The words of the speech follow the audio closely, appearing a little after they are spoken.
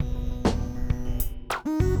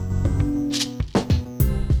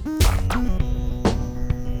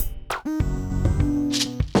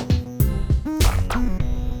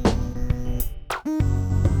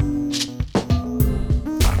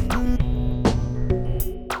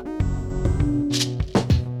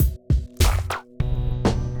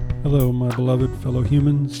Hello, my beloved fellow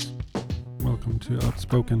humans. Welcome to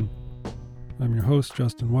Outspoken. I'm your host,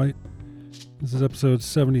 Justin White. This is episode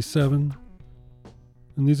 77.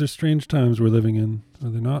 And these are strange times we're living in, are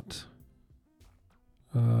they not?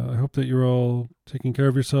 I hope that you're all taking care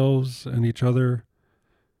of yourselves and each other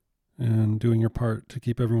and doing your part to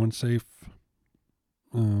keep everyone safe.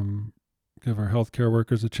 Give our healthcare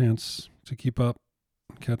workers a chance to keep up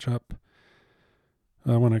and catch up.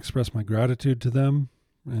 I want to express my gratitude to them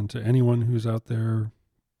and to anyone who's out there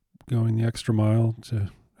going the extra mile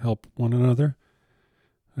to help one another.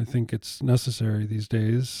 I think it's necessary these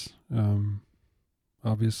days.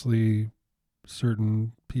 Obviously,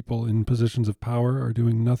 certain people in positions of power are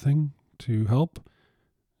doing nothing to help,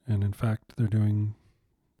 and in fact, they're doing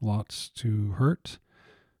lots to hurt.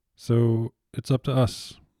 So it's up to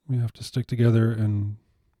us. We have to stick together and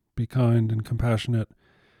be kind and compassionate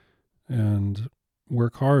and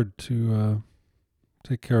work hard to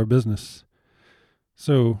take care of business.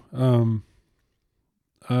 So,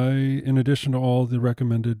 in addition to all the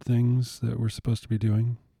recommended things that we're supposed to be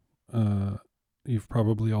doing, you've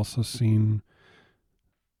probably also seen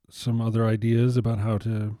some other ideas about how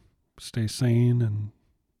to stay sane and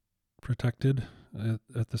protected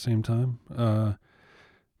at the same time.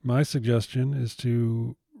 My suggestion is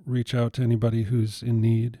to reach out to anybody who's in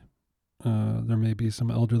need. There may be some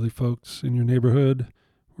elderly folks in your neighborhood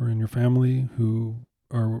or in your family who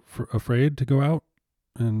are afraid to go out,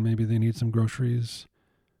 and maybe they need some groceries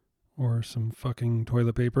or some fucking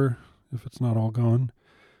toilet paper if it's not all gone.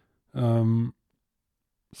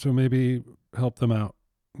 So maybe help them out.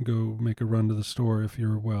 Go make a run to the store if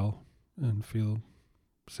you're well and feel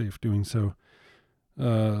safe doing so.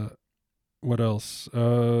 What else?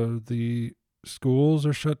 The schools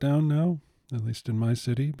are shut down now, at least in my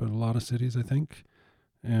city, but a lot of cities, I think.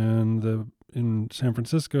 And in San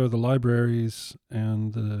Francisco, the libraries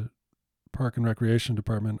and the Park and Recreation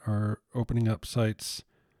Department are opening up sites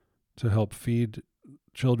to help feed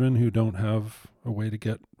children who don't have a way to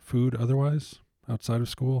get food otherwise outside of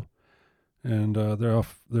school. And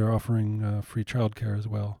they're offering free childcare as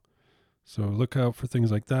well. So look out for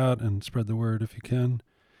things like that and spread the word if you can.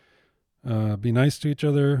 Be nice to each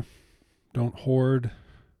other. Don't hoard.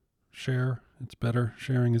 Share. It's better.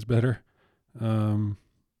 Sharing is better.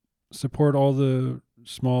 Support all the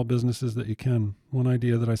small businesses that you can. One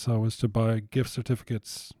idea that I saw was to buy gift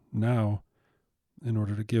certificates now in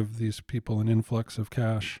order to give these people an influx of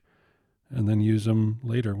cash and then use them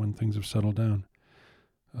later when things have settled down.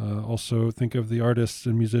 Also think of the artists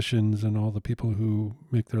and musicians and all the people who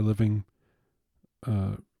make their living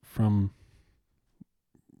from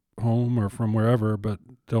home or from wherever, but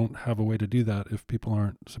don't have a way to do that if people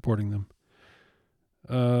aren't supporting them.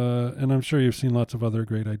 And I'm sure you've seen lots of other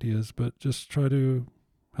great ideas, but just try to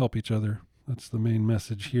help each other. That's the main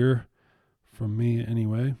message here from me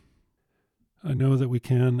anyway. I know that we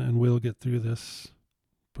can and will get through this,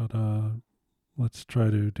 but let's try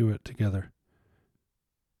to do it together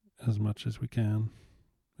as much as we can.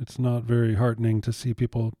 It's not very heartening to see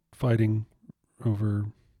people fighting over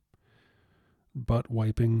butt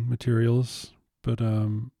wiping materials, but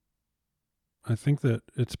I think that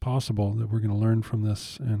it's possible that we're going to learn from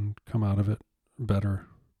this and come out of it better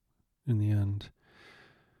in the end.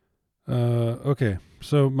 Okay,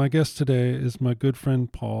 so my guest today is my good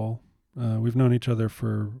friend Paul. We've known each other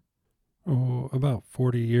for about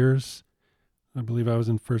 40 years. I believe I was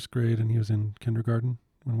in first grade and he was in kindergarten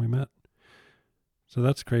when we met. So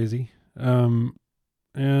that's crazy.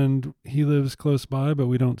 And he lives close by, but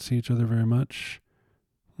we don't see each other very much,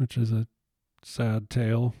 which is a sad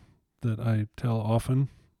tale that I tell often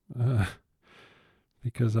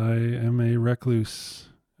because I am a recluse.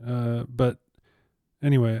 But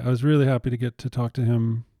anyway, I was really happy to get to talk to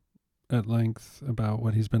him at length about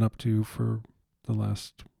what he's been up to for the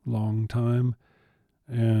last long time.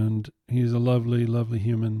 And he's a lovely, lovely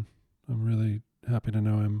human. I'm really happy to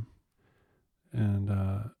know him. And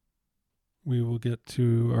we will get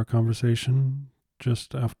to our conversation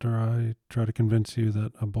just after I try to convince you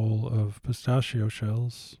that a bowl of pistachio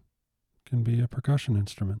shells can be a percussion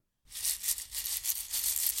instrument.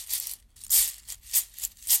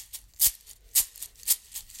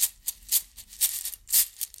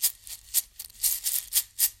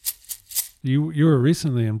 You were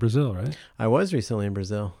recently in Brazil, right? I was recently in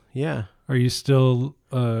Brazil. Yeah. Are you still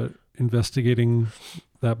investigating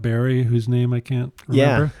that berry whose name I can't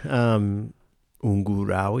remember? Yeah.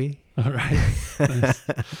 Ungurawi. All right. Nice.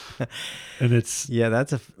 And it's... Yeah,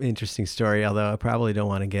 that's an interesting story, although I probably don't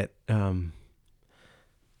want to get...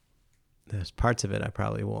 there's parts of it I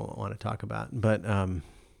probably won't want to talk about, but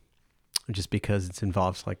just because it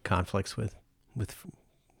involves like conflicts with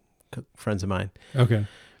friends of mine. Okay.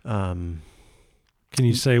 Um, Can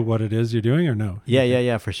you say what it is you're doing or no?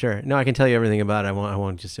 yeah, for sure. No, I can tell you everything about it. I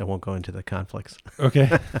won't go into the conflicts. Okay.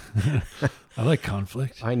 I like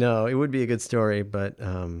conflict. I know it would be a good story, but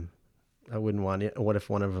I wouldn't want it. What if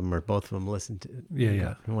one of them or both of them listened to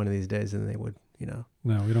Yeah. one of these days, and they would, No,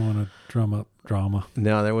 we don't want to drum up drama.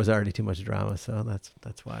 No, there was already too much drama, so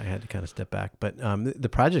that's why I had to kind of step back. But the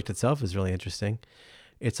project itself is really interesting.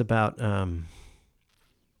 It's about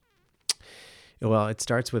well, it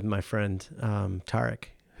starts with my friend Tarek,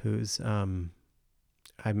 who's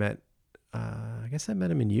I met. I guess I met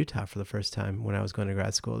him in Utah for the first time when I was going to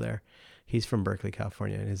grad school there. He's from Berkeley,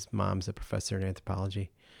 California, and his mom's a professor in anthropology.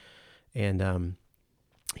 And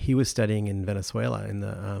he was studying in Venezuela in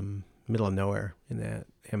the middle of nowhere in the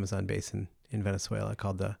Amazon basin in Venezuela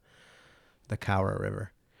called the Caura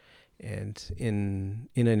River, and in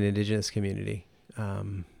an indigenous community.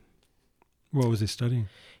 What was he studying?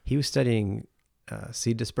 He was studying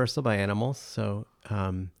seed dispersal by animals. So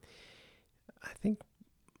I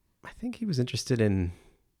think he was interested in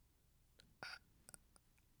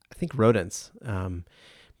rodents.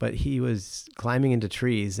 But he was climbing into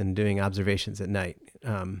trees and doing observations at night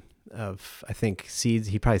of, I think, seeds.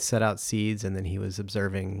 He probably set out seeds, and then he was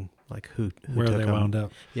observing like who Where took they them. wound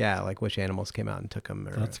up. Yeah, like which animals came out and took them.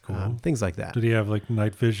 Or, That's cool. Things like that. Did he have like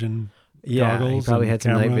night vision Yeah, he goggles probably and had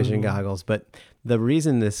some night camera? vision goggles. But the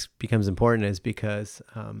reason this becomes important is because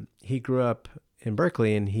he grew up in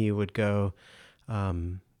Berkeley, and he would go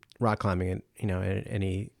rock climbing, at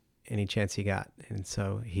any chance he got. And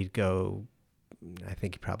so he'd go. I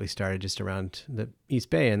think he probably started just around the East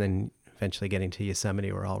Bay, and then eventually getting to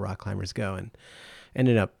Yosemite, where all rock climbers go, and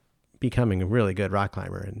ended up becoming a really good rock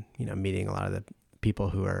climber, and meeting a lot of the people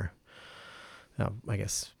who are, I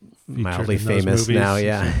guess, Featured mildly in those famous movies. now.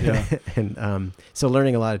 Yeah, Yeah. and so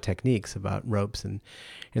learning a lot of techniques about ropes, and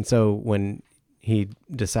so when he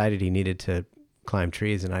decided he needed to climb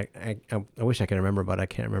trees, and I wish I could remember, but I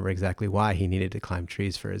can't remember exactly why he needed to climb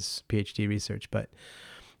trees for his PhD research, but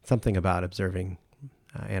something about observing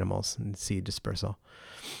animals and seed dispersal.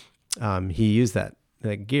 He used that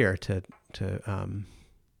gear to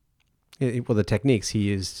the techniques he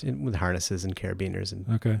used with harnesses and carabiners,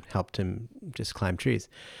 and helped him just climb trees.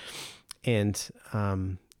 And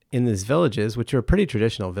in these villages, which are pretty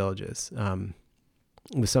traditional villages,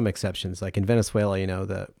 with some exceptions, like in Venezuela,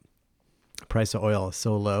 the price of oil is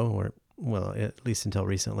so low, or well, at least until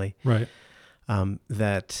recently, Right.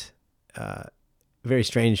 that very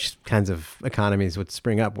strange kinds of economies would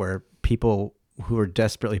spring up where people who were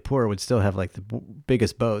desperately poor would still have like the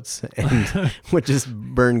biggest boats and would just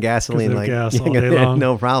burn gasoline like gas all day long.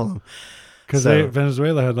 no problem. Because So-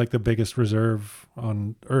 Venezuela had like the biggest reserve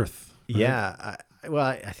on Earth. Right? Yeah.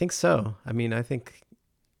 I think so. I mean, I think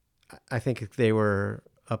they were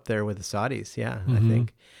up there with the Saudis. Yeah, I Mhm.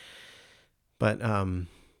 think. But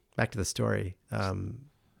back to the story.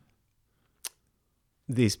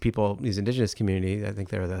 These people, these indigenous community, I think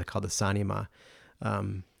they're called the Sanima.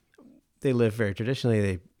 They live very traditionally.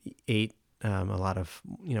 They ate a lot of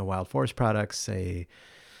wild forest products. They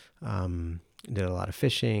did a lot of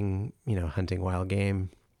fishing, hunting wild game.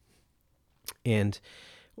 And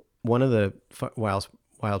one of the wild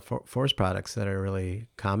forest products that are really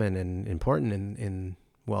common and important in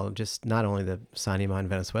just not only the Sanima in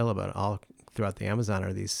Venezuela, but all throughout the Amazon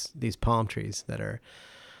are these palm trees that are.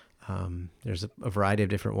 There's a variety of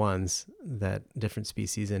different ones, that different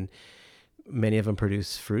species, and many of them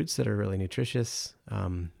produce fruits that are really nutritious.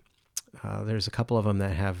 There's a couple of them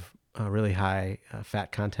that have really high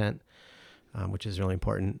fat content, which is really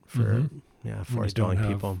important for forest dwelling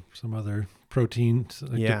people. Some other protein,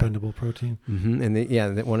 like dependable protein. Mm-hmm.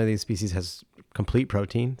 And one of these species has complete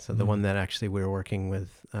protein. So the one that actually we're working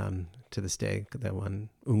with to this day, the one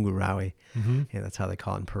Ungurawi, that's how they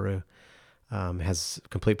call it in Peru. Has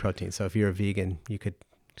complete protein. So if you're a vegan, you could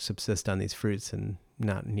subsist on these fruits and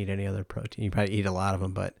not need any other protein. You probably eat a lot of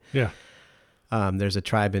them, but there's a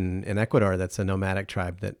tribe in Ecuador that's a nomadic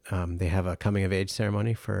tribe that they have a coming of age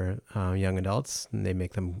ceremony for young adults, and they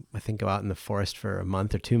make them, I think, go out in the forest for a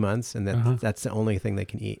month or 2 months, and that's the only thing they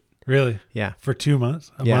can eat. Really? Yeah. For 2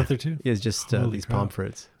 months? A month or two? It's just these palm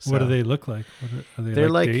fruits. So, what do they look like? They're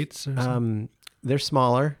like dates or something? They're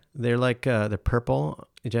smaller. They're like they're purple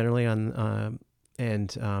generally on and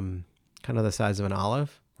kind of the size of an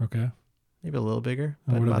olive. Okay. Maybe a little bigger.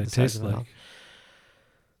 And But what do about they the size taste of an like? olive.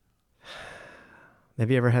 Have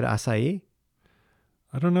you ever had acai?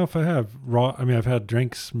 I don't know if I have raw. I mean, I've had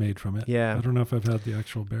drinks made from it. Yeah. I don't know if I've had the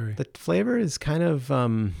actual berry. The flavor is kind of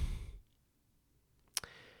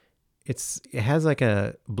it has like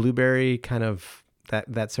a blueberry kind of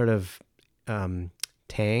that sort of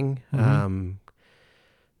tang. Mhm.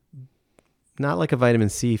 Not like a vitamin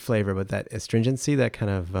C flavor, but that astringency, that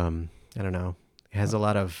kind of, I don't know. It has a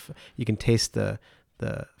lot of, you can taste the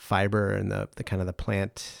fiber and the kind of the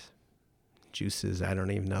plant juices. I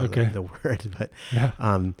don't even know Okay. the word, but, Yeah.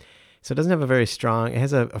 so it doesn't have a very strong, it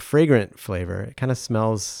has a fragrant flavor. It kind of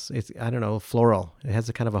smells, it's, I don't know, floral. It has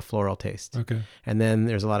a kind of a floral taste. Okay. And then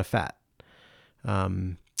there's a lot of fat.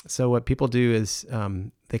 So what people do is,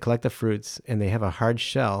 they collect the fruits and they have a hard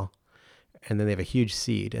shell, and then they have a huge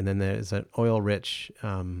seed, and then there's an oil-rich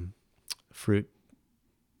fruit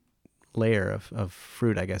layer of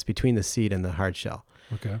fruit, I guess, between the seed and the hard shell.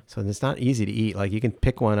 Okay. So it's not easy to eat. Like, you can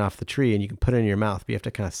pick one off the tree and you can put it in your mouth, but you have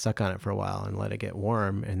to kind of suck on it for a while and let it get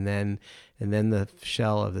warm, and then the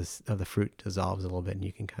shell of the fruit dissolves a little bit, and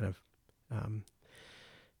you can kind of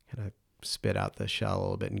spit out the shell a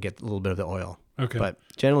little bit and get a little bit of the oil. Okay. But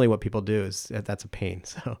generally what people do is, that's a pain.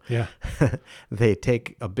 So yeah. they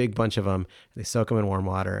take a big bunch of them, they soak them in warm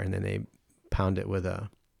water, and then they pound it with a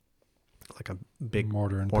big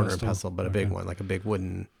mortar and pestle, but a big one, like a big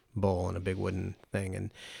wooden bowl and a big wooden thing.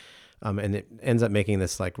 And it ends up making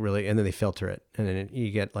this like really, and then they filter it, and then you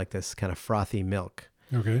get like this kind of frothy milk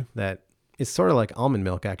Okay. that is sort of like almond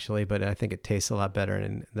milk actually, but I think it tastes a lot better,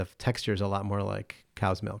 and the texture is a lot more like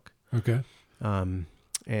cow's milk. Okay.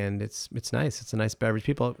 And it's nice. It's a nice beverage.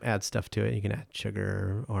 People add stuff to it. You can add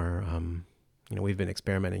sugar, or we've been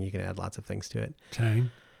experimenting. You can add lots of things to it.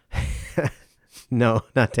 Tang. No,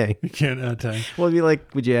 not tang. You can't add tang. Well, it'd be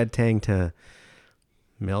like, would you add tang to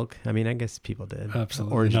milk? I mean, I guess people did.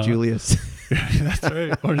 Absolutely Orange not. Julius. That's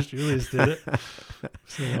right. Orange Julius did it.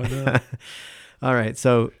 So why not? All right.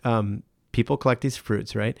 So people collect these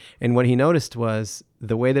fruits, right? And what he noticed was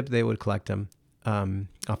the way that they would collect them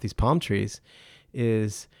off these palm trees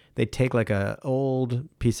is they take like a old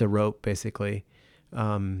piece of rope, basically,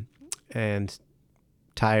 and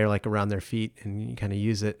tie like around their feet, and you kind of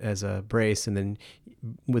use it as a brace, and then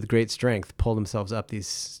with great strength pull themselves up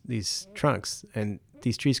these trunks. And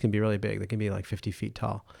these trees can be really big. They can be like 50 feet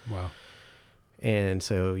tall. Wow. And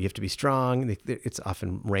so you have to be strong. It's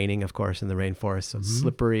often raining, of course, in the rainforest, so it's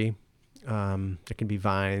slippery. There can be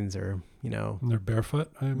vines, or And they're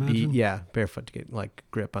barefoot, I imagine. Barefoot to get like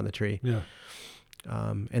grip on the tree. Yeah.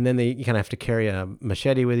 And then you kind of have to carry a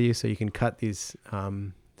machete with you so you can cut these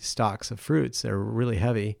stalks of fruits. They're really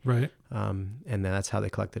heavy. Right. And then that's how they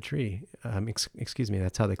collect the tree.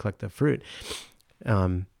 That's how they collect the fruit.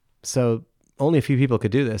 So only a few people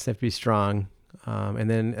could do this. They have to be strong. And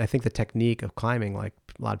then I think the technique of climbing, like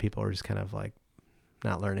a lot of people are just kind of like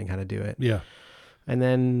not learning how to do it. Yeah. And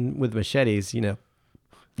then with machetes,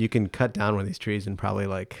 you can cut down one of these trees in probably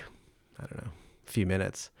like, I don't know, a few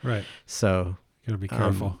minutes. Right. So You gotta be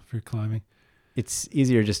careful if you're climbing. it's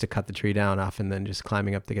easier just to cut the tree down often than just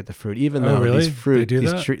climbing up to get the fruit. Even Oh, though really? these fruit, They do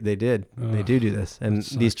these that? they did, they Ugh, do this. And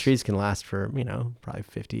that these sucks. trees can last for, probably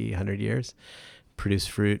 50, 100 years, produce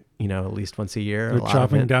fruit, at least once a year. They're a lot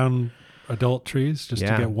chopping of it. down adult trees just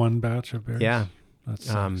Yeah. to get one batch of berries. Yeah. That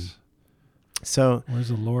sucks. So Where's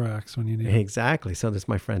the Lorax when you need it? exactly. So there's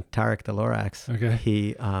my friend Tarek the Lorax. Okay.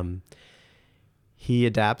 He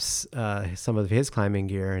adapts some of his climbing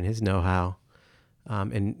gear and his know-how,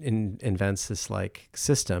 and invents this like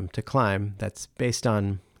system to climb that's based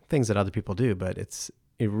on things that other people do, but it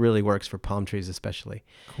really works for palm trees especially.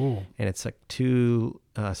 Cool. And it's like two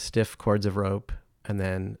stiff cords of rope, and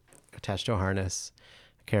then attached to a harness,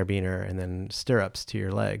 a carabiner, and then stirrups to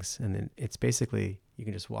your legs, and then it's basically you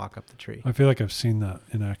can just walk up the tree. I feel like I've seen that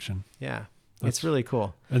in action. Yeah, That's- it's really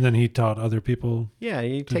cool. And then he taught other people. Yeah,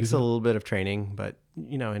 it do takes a that? little bit of training, but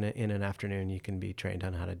in an afternoon you can be trained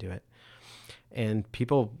on how to do it. And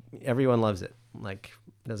everyone loves it. Like,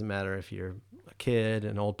 it doesn't matter if you're a kid,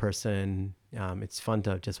 an old person. It's fun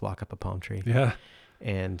to just walk up a palm tree. Yeah.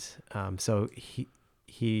 And so he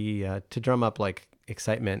to drum up like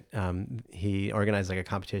excitement, he organized like a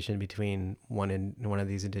competition between one of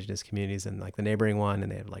these indigenous communities and like the neighboring one, and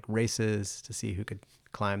they had like races to see who could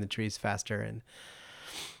climb the trees faster. And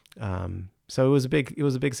so it was a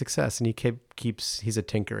big success. And he's a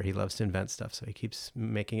tinkerer. He loves to invent stuff, so he keeps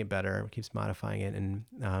making it better, keeps modifying it.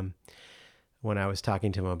 And when I was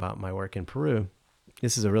talking to him about my work in Peru,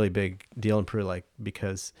 this is a really big deal in Peru, like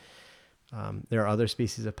because there are other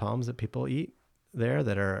species of palms that people eat there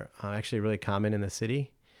that are actually really common in the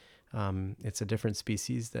city. It's a different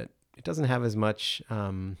species that it doesn't have as much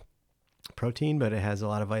protein, but it has a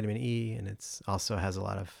lot of vitamin E, and it's also has a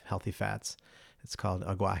lot of healthy fats. It's called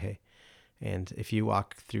aguaje. And if you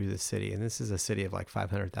walk through the city, and this is a city of like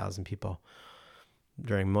 500,000 people,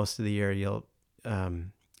 during most of the year,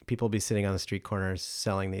 people will be sitting on the street corners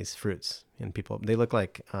selling these fruits. And they look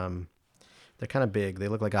like They're kind of big. They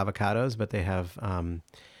look like avocados, but they have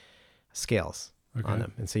scales on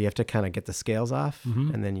them. And so you have to kind of get the scales off,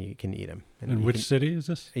 and then you can eat them. And which city is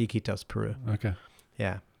this? Iquitos, Peru. Okay.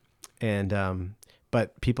 Yeah. And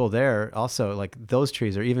but people there also, like, those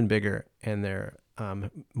trees are even bigger, and they're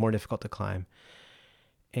more difficult to climb.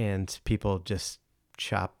 And people just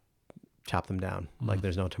chop them down like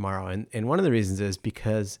there's no tomorrow. And one of the reasons is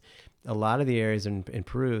because a lot of the areas in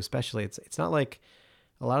Peru, especially, it's not like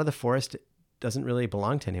a lot of the forest doesn't really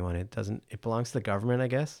belong to anyone. It belongs to the government, I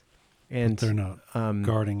guess. And but they're not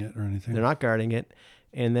guarding it or anything. They're not guarding it.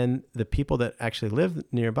 And then the people that actually live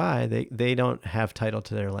nearby, they don't have title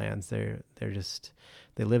to their lands. They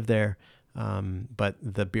live there. But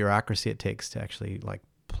the bureaucracy it takes to actually like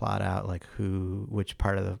plot out like which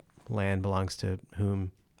part of the land belongs to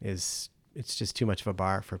whom it's just too much of a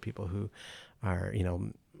bar for people who are,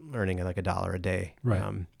 earning like $1 a day.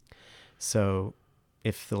 Right. So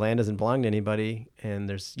if the land doesn't belong to anybody and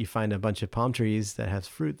you find a bunch of palm trees that have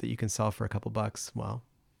fruit that you can sell for a couple bucks, well,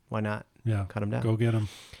 why not? Yeah. Cut them down. Go get them.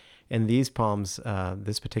 And these palms,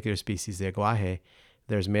 this particular species, the aguaje,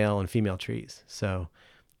 there's male and female trees. So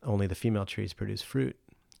only the female trees produce fruit.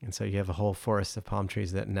 And so you have a whole forest of palm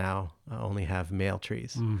trees that now only have male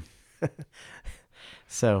trees.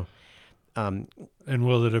 So, and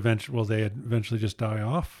will they eventually just die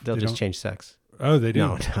off? They'll just change sex. Oh, they do?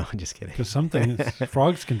 No, I'm just kidding. Because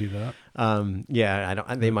frogs can do that.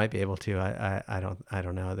 Yeah, they might be able to. I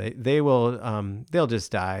don't know. They will. They'll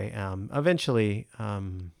just die. Eventually.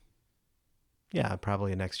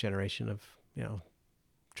 Probably a next generation of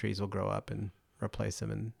trees will grow up and replace them,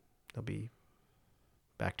 and they'll be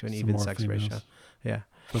back to an even sex ratio. Yeah.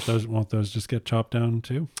 But won't those just get chopped down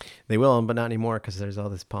too? They will, but not anymore because there's all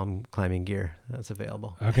this palm climbing gear that's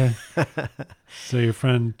available. Okay. So your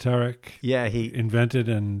friend Tarek, he invented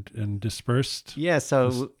and dispersed. Yeah,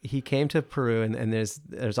 so he came to Peru, and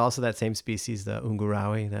there's also that same species, the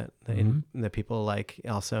ungurawi, that people like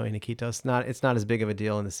also in Iquitos. It's not as big of a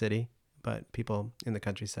deal in the city, but people in the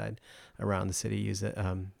countryside around the city use it,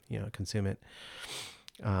 consume it.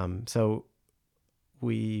 So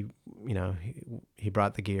he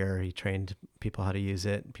brought the gear, he trained people how to use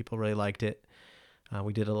it. People really liked it.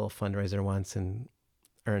 We did a little fundraiser once and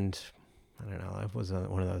earned, I don't know, it was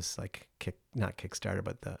one of those like not Kickstarter,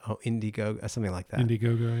 but Indiegogo, something like that.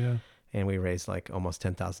 Indiegogo, yeah. And we raised like almost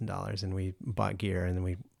 $10,000, and we bought gear, and then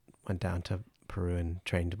we went down to Peru and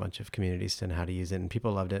trained a bunch of communities on how to use it, and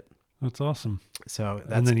people loved it. That's awesome. So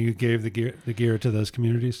and then you gave the gear to those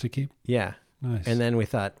communities to keep? Yeah. Nice. And then we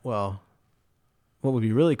thought, well, what would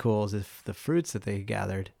be really cool is if the fruits that they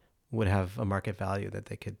gathered would have a market value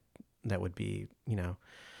that would be,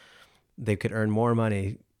 they could earn more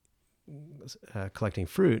money collecting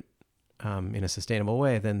fruit in a sustainable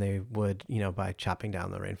way than they would, by chopping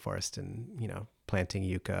down the rainforest and, planting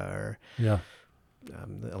yucca or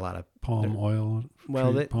a lot of palm oil.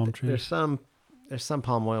 Palm trees. There's some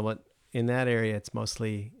palm oil, but in that area, it's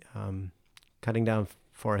mostly cutting down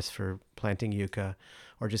forests for planting yucca,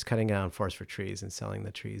 or just cutting down forests for trees and selling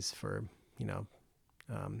the trees for,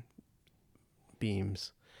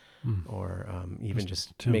 beams, or even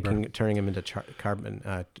just turning them into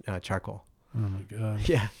charcoal. Oh my God.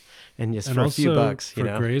 Yeah. And just for a few bucks, for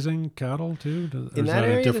grazing cattle too? In that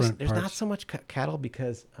area, there's not so much cattle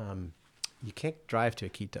because you can't drive to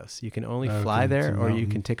Iquitos. You can only fly there, or you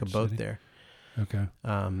can take a boat there. Okay.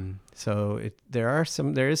 So there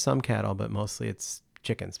is some cattle, but mostly it's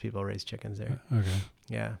chickens. People raise chickens there. Okay.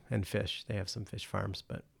 Yeah, and fish. They have some fish farms,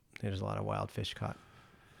 but there's a lot of wild fish caught.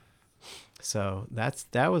 So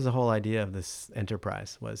that was the whole idea of this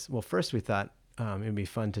enterprise. First we thought it'd be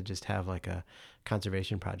fun to just have like a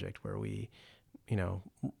conservation project where we,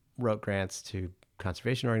 wrote grants to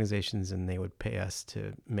conservation organizations, and they would pay us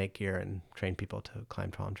to make gear and train people to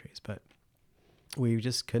climb palm trees. But we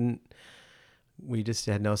just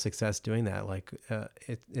had no success doing that. Like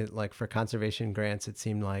like for conservation grants, it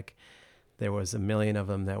seemed like there was 1 million of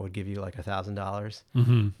them that would give you like $1,000.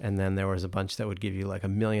 And then there was a bunch that would give you like $1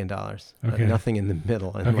 million, nothing in the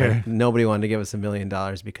middle. And like, nobody wanted to give us $1 million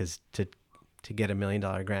because to get $1 million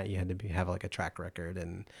grant, you had to have like a track record,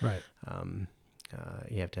 and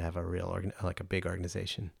you have to have a real like a big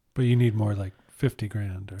organization. But you need more like 50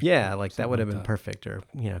 grand. Like that would have been perfect, or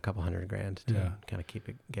a couple $100,000 to kind of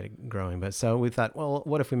get it growing. But so we thought, well,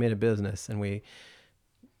 what if we made a business, and we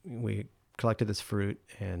collected this fruit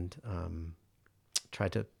and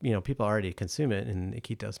tried to, people already consume it in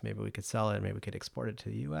Iquitos. Maybe we could sell it, maybe we could export it to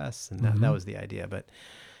the U.S. And that was the idea. But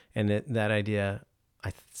that idea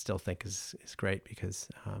I still think is great because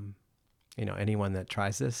anyone that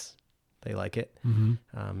tries this, they like it. You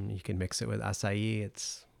can mix it with acai.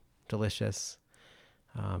 It's delicious.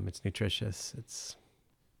 It's nutritious.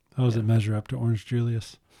 How does it measure up to Orange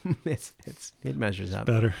Julius? It measures up.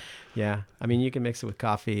 Better. Yeah. I mean, you can mix it with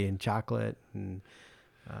coffee and chocolate and,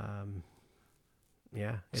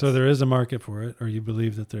 yeah. So there is a market for it, or you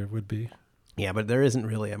believe that there would be? Yeah, but there isn't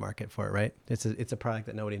really a market for it, right? It's a product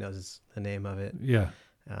that nobody knows the name of it. Yeah.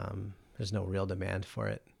 There's no real demand for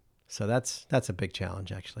it. So that's a big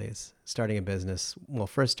challenge, actually, is starting a business. Well,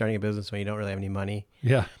 first starting a business when you don't really have any money.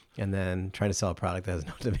 Yeah. And then trying to sell a product that has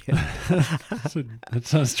no demand. So that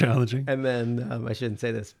sounds challenging. And then I shouldn't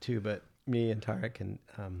say this too, but me and Tarek and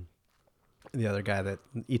the other guy,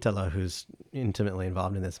 Italo, who's intimately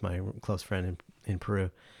involved in this, my close friend in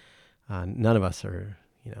Peru, none of us are,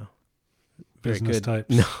 very Business good.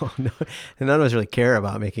 types. No. And none of us really care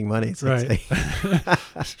about making money. So right.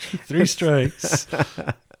 3 strikes.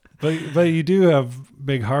 But you do have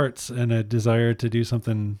big hearts and a desire to do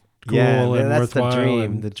something cool and that's worthwhile. The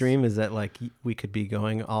dream. The dream is that like we could be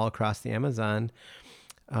going all across the Amazon,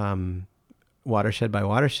 watershed by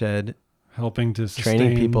watershed, helping to sustain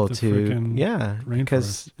training people the to rainforest.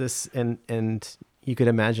 because this and you could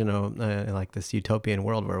imagine like this utopian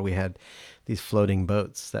world where we had these floating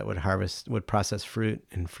boats that would process fruit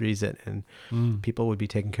and freeze it, and people would be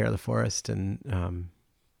taking care of the forest and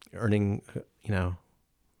earning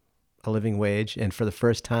a living wage, and for the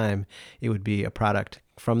first time it would be a product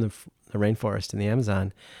from the rainforest in the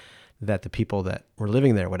Amazon that the people that were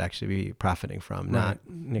living there would actually be proprofiting from, right.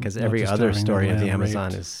 not because Not every just other having story their of the land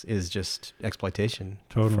Amazon raped. is just exploitation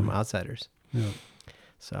Totally. from outsiders. Yeah.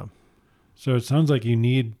 So it sounds like you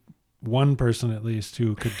need one person at least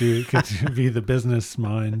who could be the business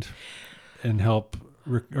mind and help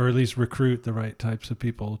or at least recruit the right types of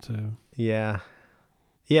people to. yeah,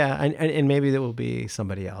 and maybe there will be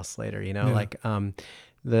somebody else later. Like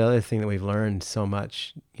the other thing that we've learned so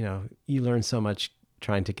much. You learn so much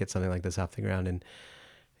trying to get something like this off the ground, and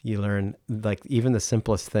you learn like even the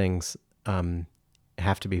simplest things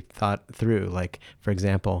have to be thought through. Like, for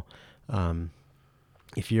example,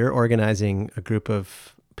 if you're organizing a group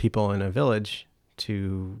of people in a village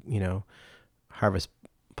to, harvest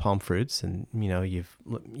palm fruits, and, you've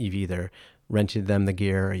either rented them the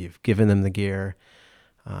gear or you've given them the gear,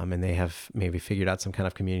 and they have maybe figured out some kind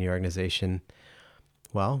of community organization.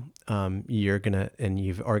 Well,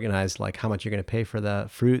 you've organized like how much you're going to pay for the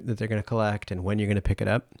fruit that they're going to collect and when you're going to pick it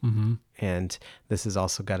up. Mm-hmm. And this has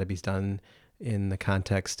also got to be done in the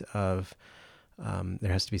context of,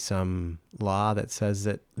 there has to be some law that says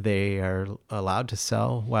that they are allowed to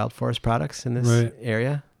sell wild forest products in this right.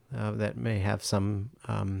 area, that may have some,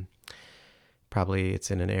 probably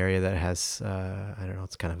it's in an area that has, I don't know,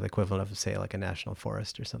 it's kind of the equivalent of, say, like a national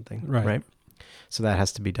forest or something. Right. So that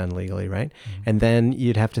has to be done legally, right? Mm-hmm. And then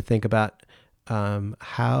you'd have to think about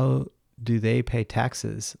how do they pay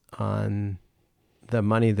taxes on the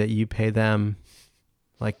money that you pay them?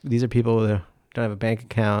 Like, these are people that don't have a bank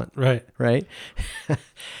account. Right.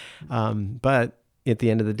 But at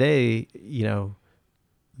the end of the day,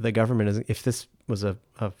 the government is, if this was a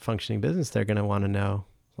functioning business, they're going to want to know,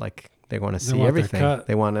 like, they want to see everything.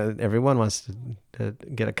 Everyone wants to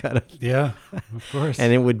get a cut of. Yeah, of course.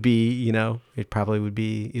 And it would be, it probably would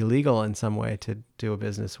be illegal in some way to do a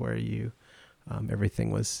business where you,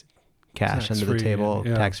 everything was cash tax under the table,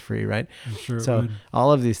 tax free, right? I'm sure so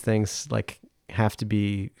all of these things like have to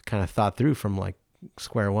be kind of thought through from like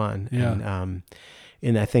square one. Yeah.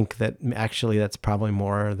 And I think that actually that's probably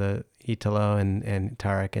more the Italo and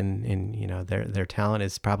Tarek and their talent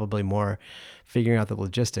is probably more figuring out the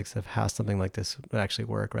logistics of how something like this would actually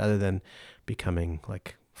work, rather than becoming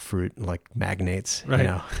like fruit like magnates.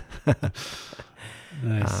 Right.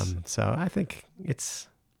 Nice. So I think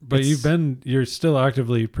but you're still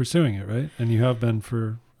actively pursuing it, right? And you have been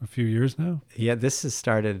for a few years now. Yeah, this has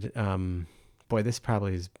started. This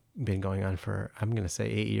probably has been going on for, I'm going to say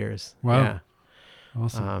 8 years. Wow. Yeah.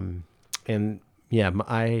 Awesome. And yeah,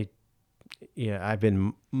 I've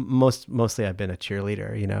been mostly I've been a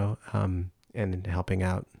cheerleader, and helping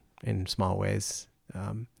out in small ways.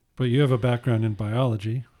 But you have a background in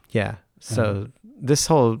biology. Yeah. So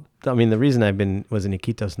the reason was in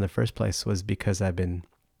Iquitos in the first place was because I've been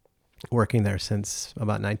working there since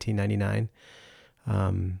about 1999.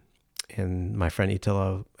 And my friend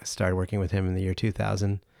Italo, I started working with him in the year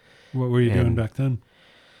 2000. What were you doing back then?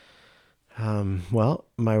 Well,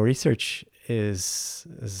 my research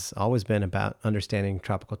has always been about understanding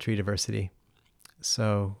tropical tree diversity.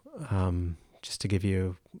 So, just to give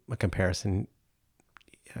you a comparison,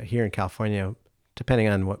 here in California, depending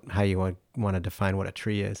on how you want to define what a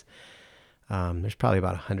tree is, there's probably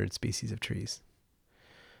about 100 species of trees.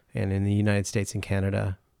 And in the United States and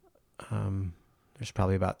Canada, there's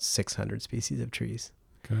probably about 600 species of trees.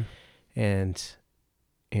 Okay. And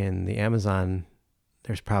in the Amazon,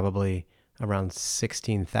 there's probably around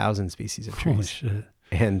 16,000 species of trees. Holy shit.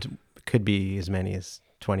 And could be as many as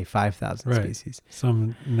 25,000 Right. species.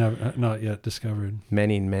 Some not yet discovered.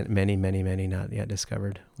 Many not yet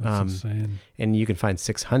discovered. That's insane. And you can find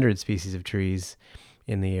 600 species of trees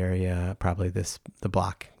in the area, probably this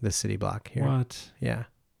city block here. What? Yeah.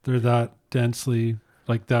 They're that densely,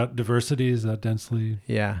 like that diversity is that densely.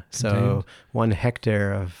 Yeah. So contained? 1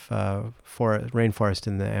 hectare of rainforest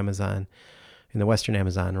in the Amazon, in the Western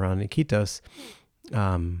Amazon around Iquitos,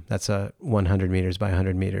 that's 100 meters by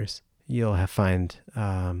 100 meters. You'll find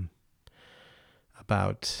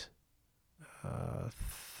about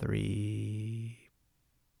 3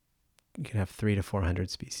 to 400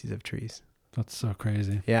 species of trees. That's so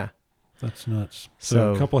crazy. Yeah. That's nuts.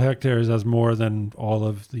 So a couple hectares has more than all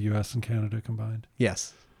of the U.S. and Canada combined.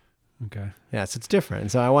 Yes. Okay. Yes, it's different.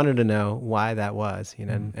 And so I wanted to know why that was,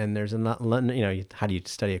 and there's how do you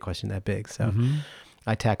study a question that big? So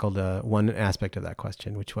I tackled one aspect of that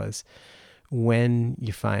question, which was when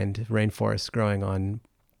you find rainforests growing on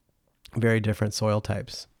very different soil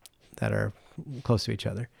types that are close to each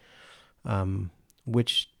other, do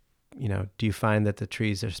you find that the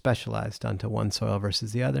trees are specialized onto one soil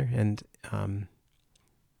versus the other? And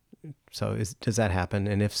does that happen?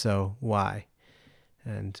 And if so, why?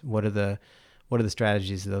 And what are the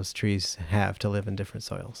strategies those trees have to live in different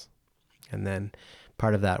soils? And then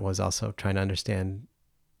part of that was also trying to understand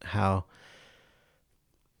how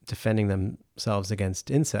defending themselves against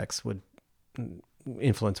insects would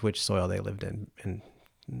influence which soil they lived in. And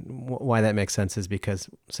why that makes sense is because,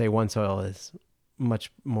 say, one soil is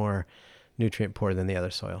much more nutrient poor than the other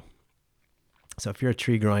soil. So if you're a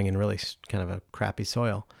tree growing in really kind of a crappy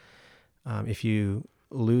soil, if you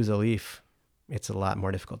lose a leaf, it's a lot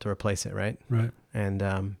more difficult to replace it, right? Right.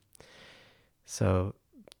 And so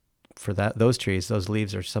for those trees, those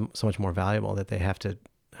leaves are so much more valuable that they have to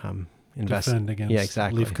invest. Defend against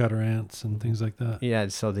exactly. leafcutter ants and things like that. Yeah,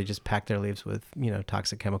 so they just pack their leaves with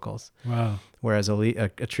toxic chemicals. Wow. Whereas a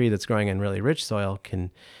tree that's growing in really rich soil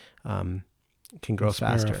can grow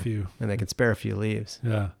faster, and they can spare a few leaves.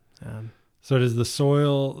 Yeah. So does the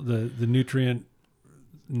soil, the nutrient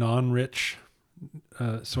non-rich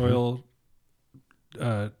soil,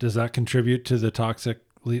 does that contribute to the toxic?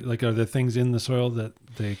 Like, are there things in the soil that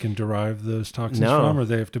they can derive those toxins from, or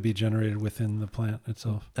they have to be generated within the plant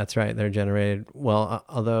itself? That's right. They're generated. Well,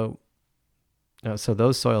 so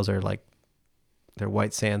those soils are they're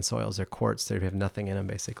white sand soils. They're quartz. They have nothing in them,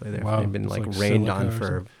 basically. They've been rained on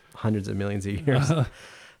for hundreds of millions of years.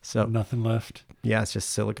 So nothing left. Yeah, it's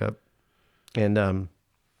just silica. And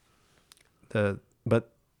so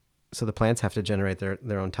the plants have to generate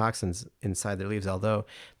their own toxins inside their leaves, although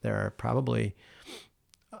there are probably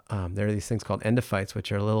there are these things called endophytes,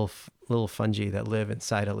 which are little fungi that live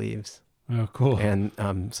inside of leaves. Oh, cool. And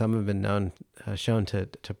some have been shown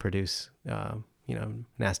to produce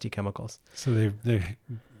nasty chemicals. So they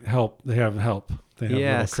help. They have help. They have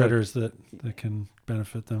little critters that can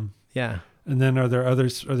benefit them. Yeah. And then are there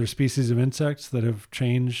species of insects that have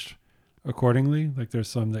changed accordingly? Like there's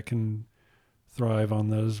some that can thrive on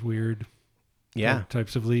those weird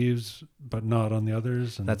types of leaves, but not on the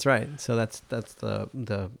others. And that's right. So that's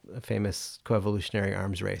the famous coevolutionary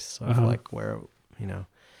arms race. So where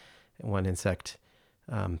one insect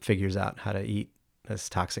figures out how to eat this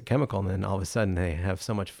toxic chemical, and then all of a sudden they have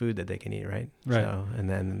so much food that they can eat, right? Right. So, and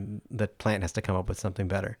then the plant has to come up with something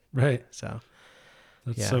better. Right. So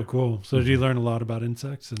that's so cool. So did you learn a lot about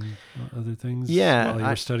insects and other things while you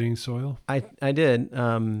were studying soil? I did.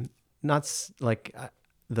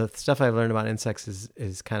 The stuff I've learned about insects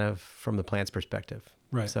is kind of from the plant's perspective.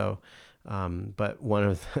 Right. So, but one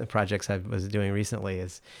of the projects I was doing recently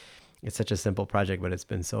it's such a simple project, but it's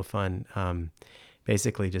been so fun.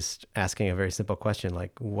 Basically just asking a very simple question,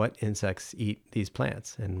 like what insects eat these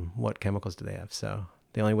plants and what chemicals do they have? So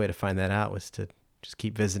the only way to find that out was to just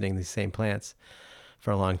keep visiting these same plants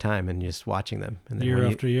for a long time and just watching them. And then year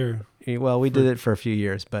after year. Well, we did it for a few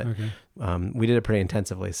years, but okay. We did it pretty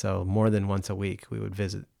intensively. So more than once a week, we would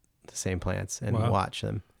visit the same plants and watch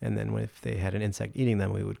them. And then if they had an insect eating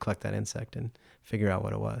them, we would collect that insect and figure out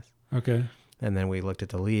what it was. Okay. And then we looked at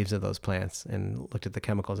the leaves of those plants and looked at the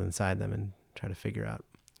chemicals inside them and try to figure out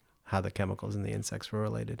how the chemicals in the insects were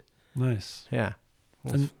related. Nice. Yeah.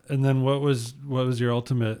 And then what was your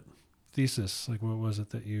ultimate thesis? Like, what was it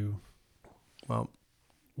that you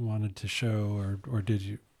wanted to show, or did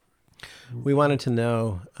you? We wanted to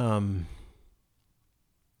know.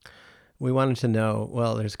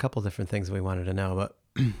 Well, there's a couple different things we wanted to know, but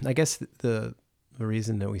I guess the the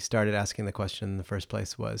reason that we started asking the question in the first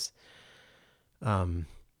place was,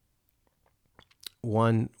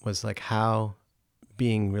 one was like how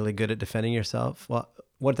being really good at defending yourself, well,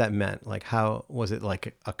 what that meant, like how was it,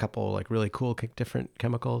 like a couple like really cool different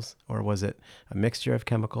chemicals, or was it a mixture of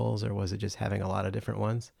chemicals, or was it just having a lot of different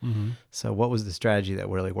ones? Mm-hmm. So what was the strategy that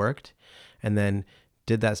really worked? And then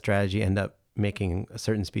did that strategy end up making a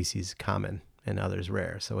certain species common and others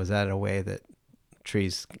rare? So was that a way that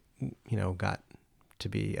trees, got to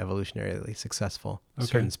be evolutionarily successful? Okay.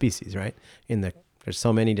 Certain species, right? There's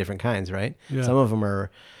so many different kinds, right? Yeah. Some of them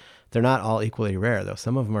they're not all equally rare though.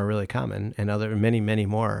 Some of them are really common, and many, many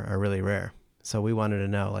more are really rare. So we wanted to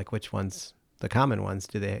know like which ones, the common ones,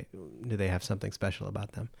 do they have something special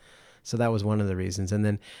about them? So that was one of the reasons. And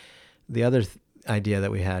then the other idea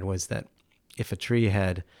that we had was that if a tree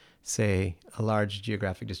had, say, a large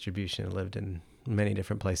geographic distribution and lived in many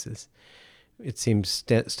different places, it seems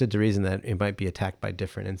stood to reason that it might be attacked by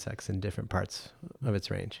different insects in different parts of its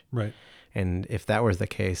range. Right. And if that was the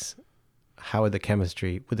case, how would the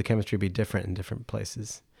chemistry be different in different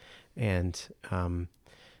places? And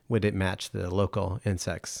would it match the local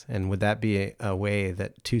insects? And would that be a way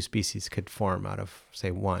that two species could form out of, say,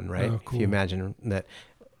 one, right? Oh, cool. If you imagine that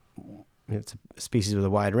it's a species with a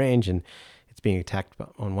wide range and it's being attacked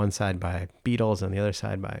on one side by beetles, on the other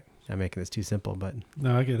side by, I'm making this too simple, but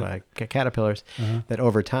No, I get it. by caterpillars, Uh-huh. that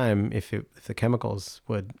over time, if the chemicals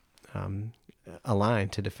would align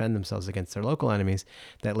to defend themselves against their local enemies,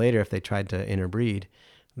 that later if they tried to interbreed,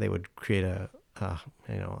 they would create a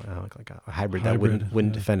hybrid that wouldn't yeah.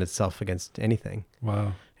 defend itself against anything.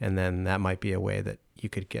 Wow. And then that might be a way that you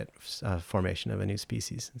could get formation of a new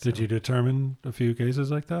species. Did you determine a few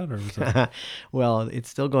cases like that, or was that Well, it's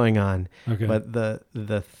still going on. okay? But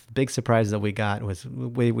the big surprise that we got was the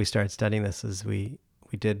way we started studying this is we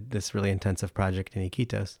did this really intensive project in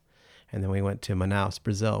Iquitos, and then we went to Manaus,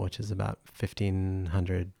 Brazil, which is about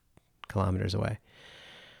 1,500 kilometers away.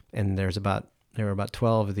 And there were about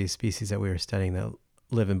 12 of these species that we were studying that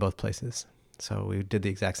live in both places. So we did the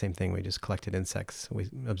exact same thing. We just collected insects. We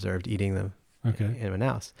observed eating them Okay. in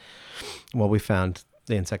Manaus. Well, we found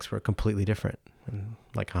the insects were completely different, and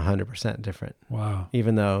like 100% different. Wow.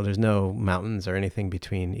 Even though there's no mountains or anything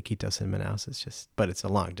between Iquitos and Manaus, but it's a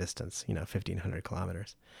long distance, 1,500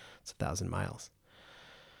 kilometers. It's 1,000 miles.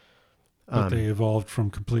 But they evolved from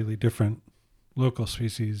completely different local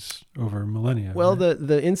species over millennia. Well, right?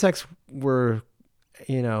 the insects were,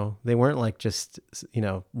 they weren't like just,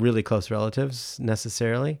 really close relatives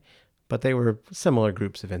necessarily, but they were similar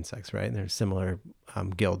groups of insects, right? There's similar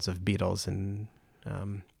guilds of beetles and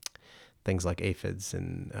things like aphids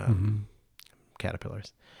and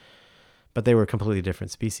caterpillars. But they were completely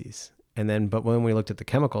different species. But when we looked at the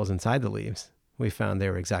chemicals inside the leaves, we found they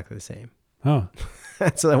were exactly the same. Huh.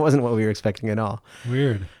 So that wasn't what we were expecting at all.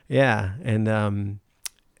 Weird. Yeah. And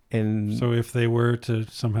So if they were to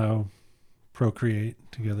somehow procreate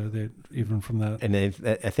together, they even from that, and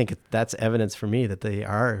I think that's evidence for me that they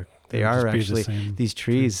are would just be the actually same these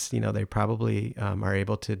trees. They probably are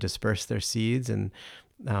able to disperse their seeds and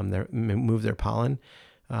move their pollen,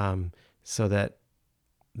 so that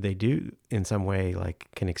they do in some way like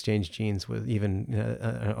can exchange genes with even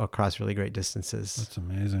across really great distances. That's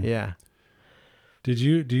amazing. Yeah. Do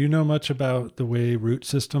you know much about the way root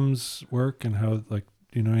systems work and how, like,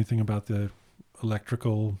 do you know anything about the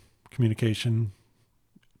electrical communication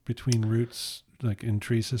between roots, like in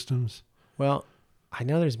tree systems? Well, I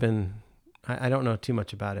know there's been, I don't know too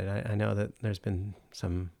much about it. I know that there's been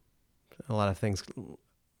a lot of things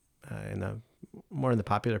more in the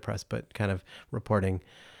popular press, but kind of reporting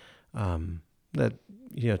that,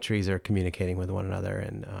 trees are communicating with one another.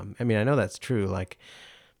 And I know that's true. Like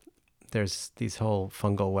there's these whole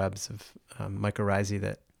fungal webs of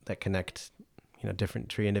mycorrhizae that connect, different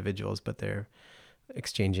tree individuals, but they're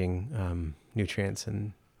exchanging nutrients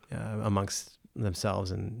and amongst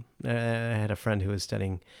themselves. And I had a friend who was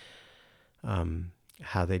studying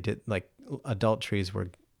how they did, like adult trees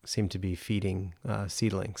seemed to be feeding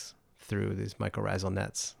seedlings through these mycorrhizal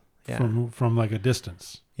nets. Yeah. From like a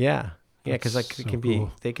distance. Yeah. Yeah. Cause That's like so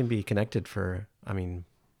cool. they can be connected for, really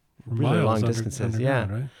Miles long distances.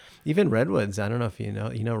 Yeah. Right? Even redwoods. I don't know if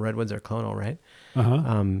redwoods are clonal, right?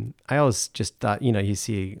 Uh-huh. I always just thought, you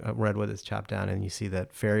see a redwood that's chopped down and you see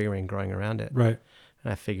that fairy ring growing around it. Right.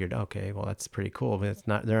 And I figured, okay, well, that's pretty cool, but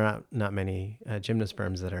there are not many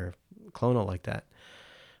gymnosperms that are clonal like that.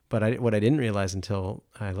 But what I didn't realize until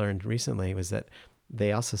I learned recently was that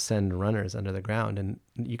they also send runners under the ground, and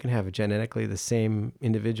you can have genetically the same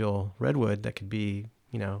individual redwood that could be,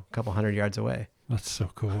 a couple 100 yards away. That's so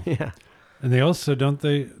cool. Yeah. And they also don't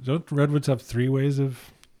redwoods have 3 ways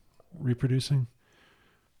of reproducing?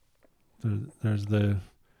 There's the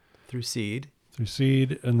through seed. through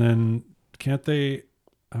seed, and then can't they?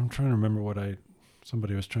 I'm trying to remember what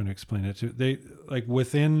somebody was trying to explain it to. They like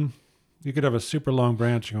within. You could have a super long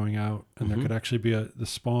branch going out, and there could actually be the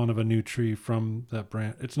spawn of a new tree from that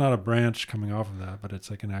branch. It's not a branch coming off of that, but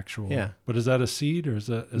it's like an actual. Yeah. But is that a seed or is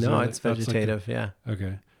that? No, it's vegetative. Yeah.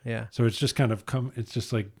 Okay. Yeah. So it's just kind of it's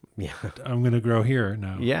just like, yeah, I'm going to grow here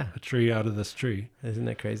now. Yeah. A tree out of this tree. Isn't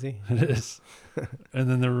it crazy? It is. And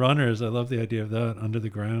then the runners, I love the idea of that under the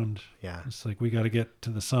ground. Yeah. It's like, we got to get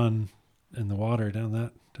to the sun and the water down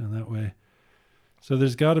that way. So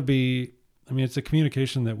there's got to be, I mean, it's a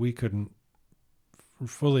communication that we couldn't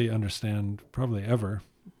fully understand probably ever,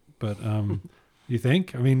 but you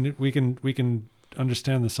think? I mean, we can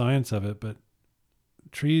understand the science of it, but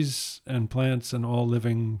trees and plants and all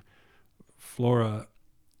living flora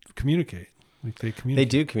communicate. Like they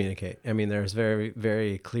communicate. They do communicate. I mean, there's very,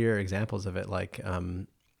 very clear examples of it. Like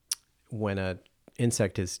when a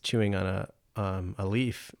insect is chewing on a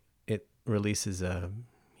leaf, it releases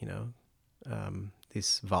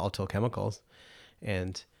these volatile chemicals,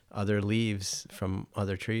 and other leaves from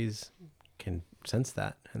other trees can sense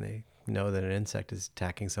that, and they know that an insect is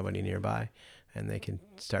attacking somebody nearby, and they can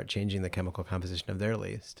start changing the chemical composition of their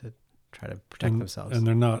leaves to try to protect themselves. And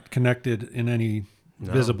they're not connected in any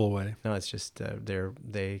visible way. No, it's just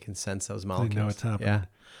they can sense those molecules. They know it's happening. Yeah,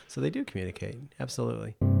 so they do communicate.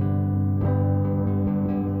 Absolutely.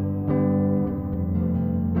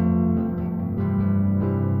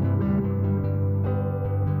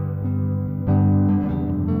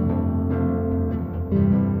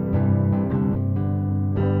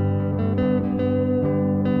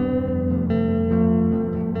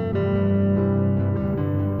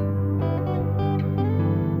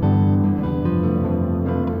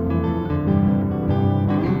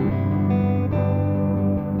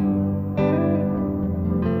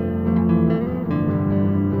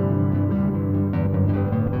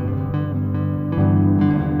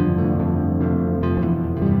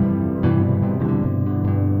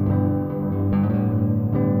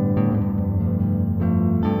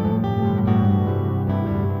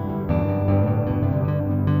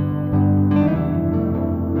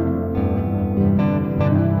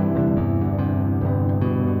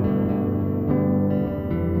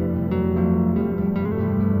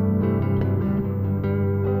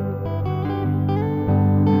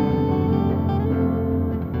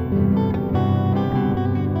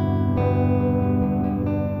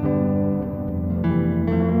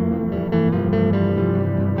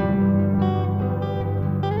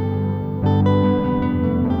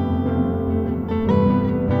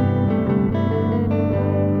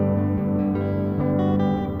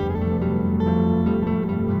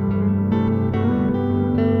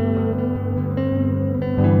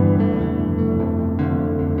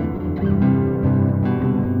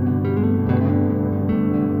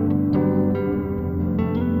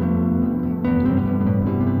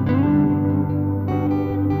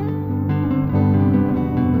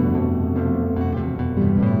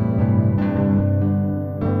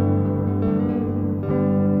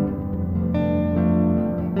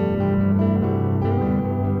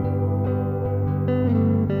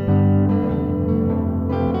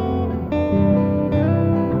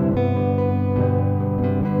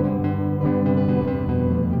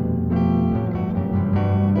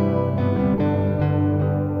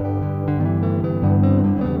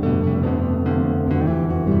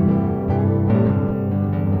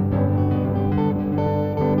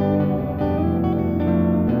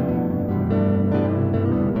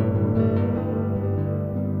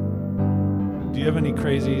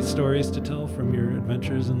 Crazy stories to tell from your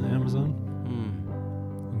adventures in the Amazon?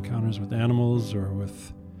 Encounters with animals or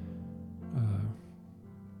with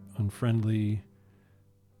unfriendly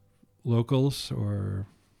locals or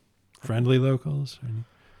friendly locals?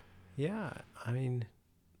 Yeah, I mean,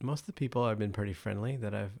 most of the people have been pretty friendly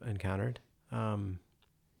that I've encountered.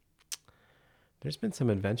 There's been some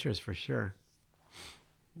adventures for sure.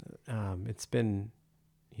 It's been,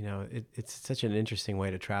 it's such an interesting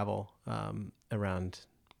way to travel around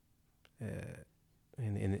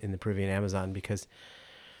in the Peruvian Amazon, because,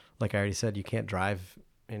 like I already said, you can't drive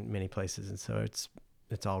in many places, and so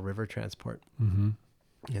it's all river transport. Mm-hmm.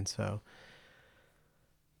 And so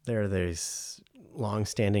there are these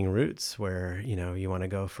long-standing routes where you want to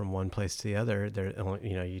go from one place to the other.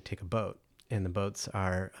 You take a boat, and the boats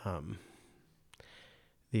are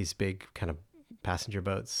these big kind of passenger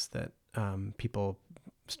boats that people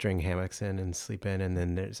string hammocks in and sleep in, and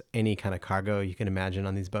then there's any kind of cargo you can imagine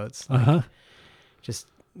on these boats. Just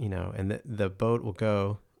and the boat will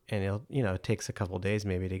go, and it takes a couple of days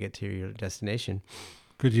maybe to get to your destination,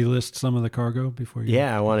 Could you list some of the cargo before you?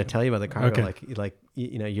 Yeah, I want to tell you about the cargo. Okay. Like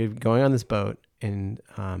you know, you're going on this boat, and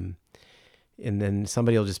then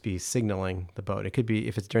somebody will just be signaling the boat. It could be,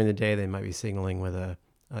 if it's during the day, they might be signaling with a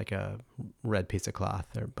red piece of cloth,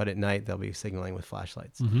 but at night they'll be signaling with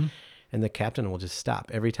flashlights. Mm-hmm. And the captain will just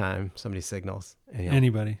stop every time somebody signals. And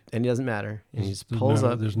Anybody. And it doesn't matter. And he just There's pulls no,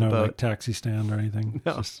 up There's the no boat. like taxi stand or anything.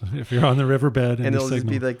 No. Just, if you're on the riverbed and you it'll just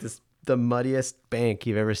signal. be like the muddiest bank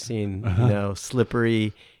you've ever seen. Uh-huh. You know,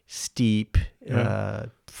 slippery, steep, Yeah.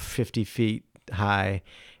 50 feet high.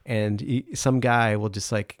 And some guy will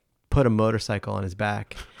just like put a motorcycle on his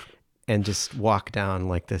back and just walk down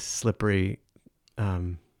like this slippery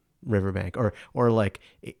riverbank. Or like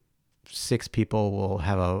 6 people will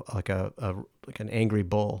have an angry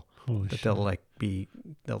bull Holy that shit.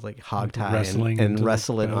 they'll hog tie Wrestling and into the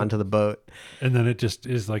wrestle it boat. onto the boat. And then it just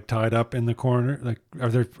is like tied up in the corner. Like, are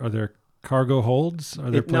there cargo holds?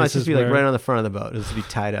 Are there places No, it's just be where... like right on the front of the boat. It'll just be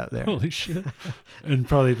tied up there. Holy shit. And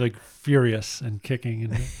probably like furious and kicking.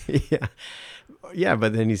 And Yeah. Yeah.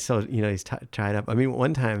 But then he's he's tied up. I mean,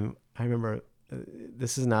 one time I remember,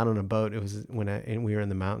 this is not on a boat. It was when we were in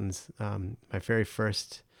the mountains. My very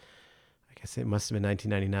first, I guess it must have been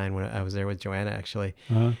 1999 when I was there with Joanna actually.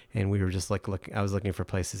 uh-huh. And we were just like I was looking for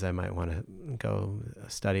places I might want to go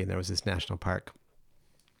study. And there was this national park,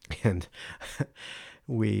 and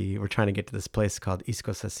we were trying to get to this place called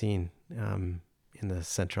Iscosacin, in the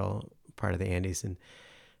central part of the Andes. And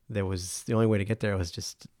the only way to get there was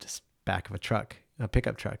just back of a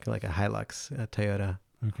pickup truck, like a Hilux, a Toyota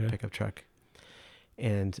Okay. pickup truck.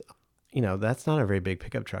 And, that's not a very big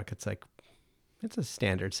pickup truck. It's a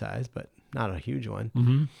standard size, but not a huge one.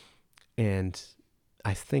 Mm-hmm. And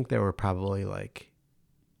I think there were probably like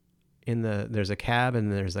there's a cab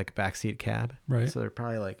and there's like a backseat cab. Right. So there are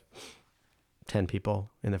probably like 10 people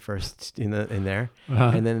in there.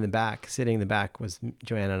 Uh-huh. And then in the back, sitting in the back was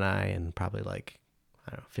Joanna and I and probably like,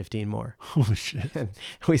 I don't know, 15 more. Holy shit. And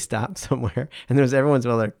we stopped somewhere and there was everyone's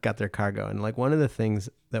got their cargo. And like one of the things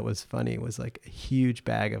that was funny was like a huge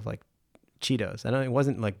bag of like Cheetos. It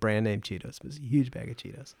wasn't like brand name Cheetos, but it was a huge bag of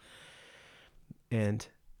Cheetos. And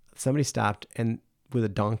somebody stopped and with a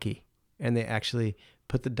donkey, and they actually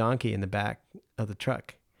put the donkey in the back of the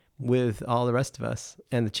truck with all the rest of us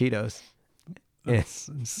and the Cheetos. That's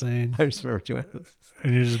insane. I just remember Joanna.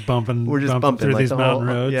 And you're just bumping. We're just bumping through like these the mountain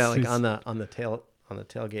whole, roads. yeah, like These- on the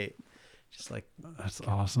tailgate, just like That's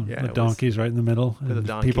awesome. Yeah, The it was- donkey's right in the middle, With a and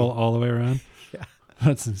donkey. people all the way around. Yeah.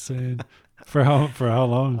 That's insane. For how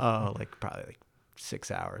long? like probably like 6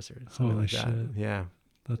 hours or something Holy like that. shit. Yeah,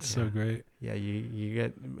 That's so yeah. great. yeah. You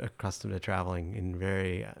get accustomed to traveling in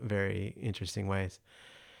very very interesting ways.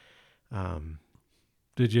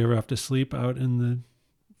 Did you ever have to sleep out in the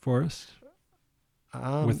forest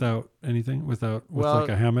without anything? with well- like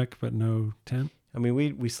a hammock, but no tent? I mean,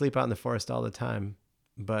 we sleep out in the forest all the time,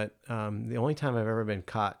 but the only time I've ever been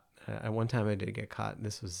caught, one time I did get caught. And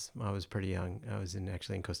this was I was pretty young. I was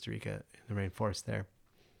actually in Costa Rica in the rainforest there.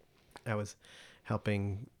 I was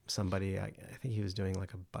helping somebody. I think he was doing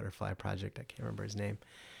like a butterfly project. I can't remember his name,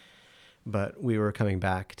 but we were coming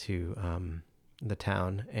back to the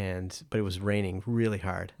town, but it was raining really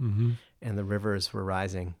hard, Mm-hmm. and the rivers were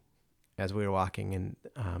rising as we were walking,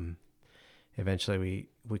 and eventually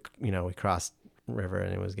we crossed river,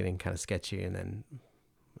 and it was getting kind of sketchy, and then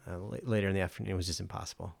later in the afternoon it was just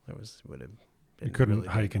impossible. You couldn't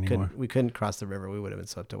hike anymore. We couldn't cross the river. We would have been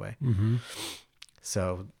swept away. Mm-hmm.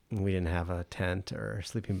 So we didn't have a tent or a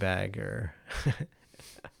sleeping bag or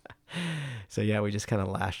so yeah, we just kind of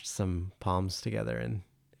lashed some palms together and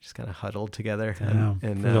just kind of huddled together. Damn,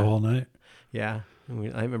 and for the whole night. yeah.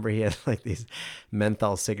 I remember he had like these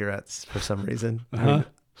menthol cigarettes for some reason. Uh-huh.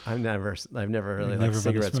 I've never really You've liked never been a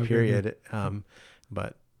cigarettes, smoker, period.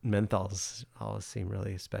 But menthols always seem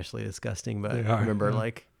really especially disgusting. But They I are, remember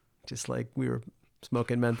yeah. just like we were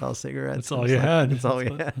smoking menthol cigarettes. That's all you had. That's all we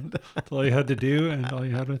had. That's all you had to do, and all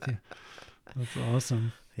you had with you. That's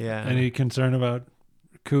awesome. Yeah. Any concern about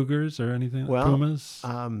cougars or anything? Well, Pumas?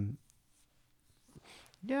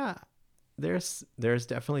 Yeah, there's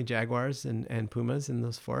definitely jaguars and pumas in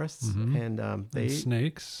those forests, Mhm. and And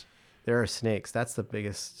snakes? there are snakes. That's the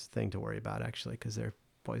biggest thing to worry about, actually, because they're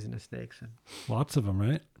poisonous snakes. And Lots of them,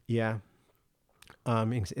 right? yeah,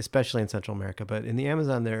 especially in Central America, but in the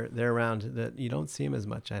Amazon, they're around. That you don't see them as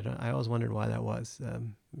much. I always wondered why that was.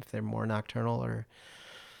 If they're more nocturnal or.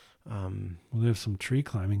 Well, they have some tree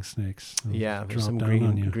climbing snakes. They'll Yeah, drop there's some down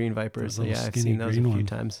on you. green vipers. Those little Yeah, I've skinny seen those a green few ones.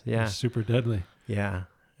 times. They're Yeah, super deadly. yeah.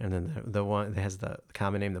 And then the one that has the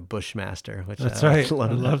common name, the Bushmaster, which That's right. I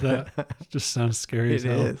love love that. It just sounds scary as It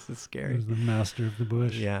hell. is. It's scary. There's the master of the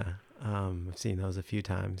bush. Yeah. I've seen those a few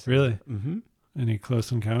times. Really? Mm-hmm. Any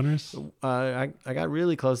close encounters? I got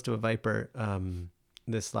really close to a viper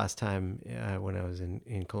this last time when I was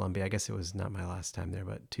in Colombia. I guess it was not my last time there,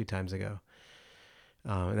 but 2 times ago.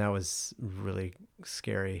 And that was really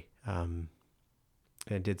scary.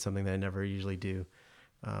 I did something that I never usually do,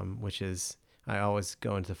 which is I always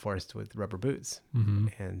go into the forest with rubber boots. Mm-hmm.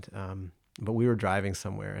 And but we were driving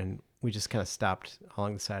somewhere and we just kind of stopped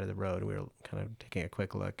along the side of the road. We were kind of taking a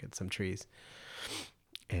quick look at some trees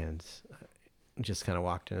and just kind of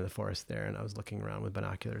walked into the forest there. And I was looking around with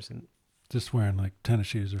binoculars and Just wearing like tennis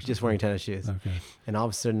shoes or something? just wearing tennis shoes. Okay. And all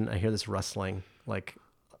of a sudden I hear this rustling, like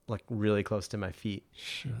really close to my feet.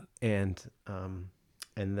 Shit. And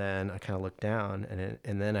then I kind of looked down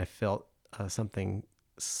and then I felt something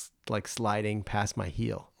like sliding past my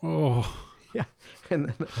heel. Oh. Yeah. And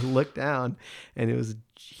then I looked down and it was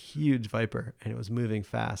a huge viper and it was moving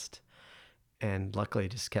fast. And luckily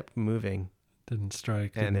it just kept moving. Didn't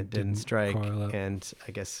strike. And it didn't strike. coil up. And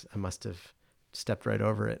I guess I must have stepped right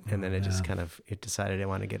over it. And then it just kind of, it decided it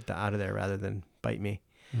wanted to get out of there rather than bite me,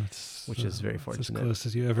 which is very fortunate. As close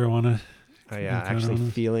as you ever want to. Oh yeah, actually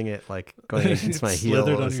feeling it like going against my heel.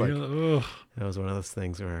 It was like, heel. it was one of those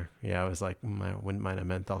things where, I was like, I wouldn't mind a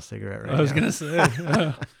menthol cigarette right now. I was going to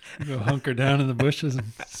say, go hunker down in the bushes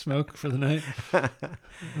and smoke for the night.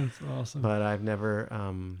 That's awesome. But I've never,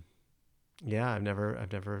 I've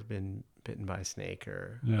never been bitten by a snake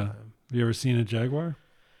or. Yeah. Have you ever seen a jaguar?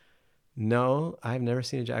 No, I've never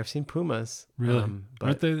seen a jaguar. I've seen pumas. Really?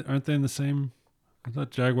 But aren't they in the same? I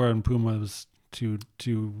thought jaguar and puma was two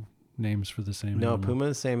names for the same No, animal. puma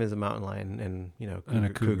is the same as a mountain lion and, And a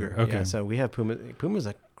cougar. Okay. Yeah, so we have puma. Puma's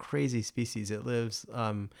a crazy species. It lives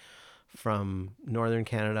from northern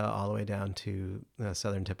Canada all the way down to the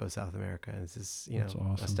southern tip of South America. And this is, That's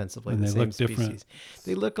awesome. ostensibly And the they same look species. different.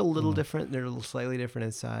 They look a little different. They're a little slightly different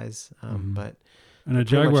in size, but And a pretty much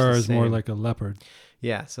jaguar the is more same. like a leopard.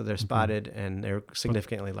 yeah, so they're spotted and they're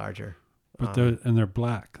significantly larger. But they're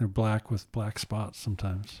black. They're black with black spots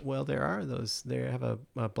sometimes. Well, there are those. They have a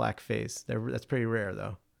black face. That's pretty rare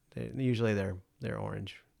though. Usually they're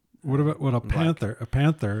orange. What about a black. panther? A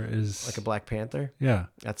panther is Like a black panther. yeah,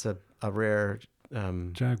 That's a rare.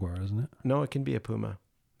 jaguar, isn't it? No, it can be a puma.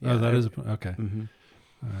 Oh, that is okay. Mm-hmm.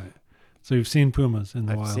 All right. So you've seen pumas in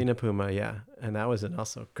the I've wild. seen a puma, yeah, and that was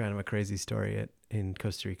also kind of a crazy story in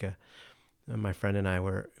Costa Rica. And my friend and I it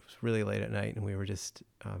was really late at night, and we were just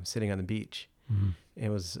sitting on the beach. Mm-hmm. It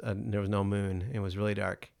was there was no moon. It was really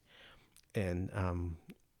dark, and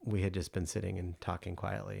we had just been sitting and talking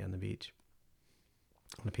quietly on the beach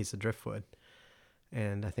on a piece of driftwood,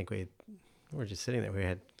 and I think we were just sitting there. We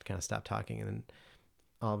had kind of stopped talking, and then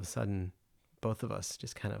all of a sudden, both of us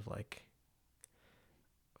just kind of like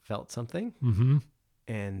felt something, Mm-hmm.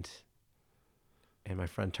 and my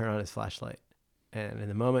friend turned on his flashlight, and in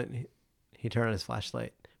the moment he turned on his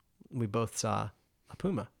flashlight, we both saw a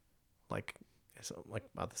puma, like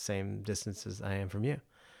about the same distance as I am from you.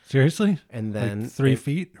 Seriously? And then like 3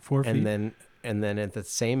 feet, 4 feet? And then at the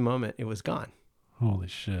same moment it was gone. Holy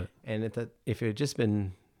shit. And if it had just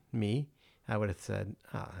been me, I would have said,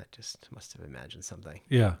 I just must have imagined something.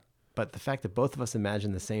 Yeah. But the fact that both of us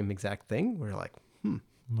imagined the same exact thing, we're like, Must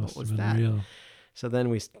what was have been that? real. So then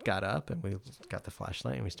we got up and we got the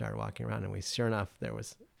flashlight and we started walking around, and sure enough, there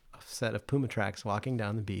was a set of puma tracks walking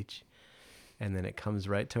down the beach, and then it comes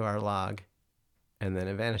right to our log, and then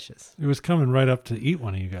it vanishes. It was coming right up to eat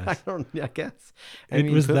one of you guys. I guess.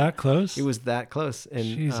 It was that close? It was that close. And,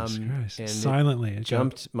 Jesus Christ. and silently.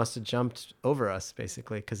 it must have jumped over us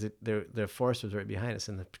basically, because the forest was right behind us,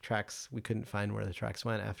 and the tracks, we couldn't find where the tracks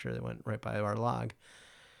went after they went right by our log.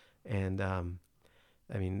 And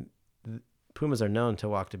I mean, pumas are known to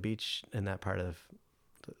walk the beach in that part of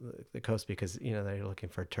the coast because, they're looking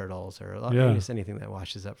for turtles or just anything that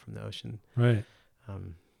washes up from the ocean. Right.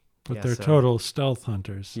 But yeah, they're so- total stealth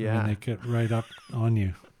hunters. I Yeah. mean, they get right up on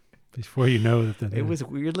you before you know that they're there. It was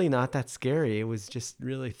weirdly not that scary. It was just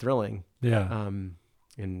really thrilling. Yeah.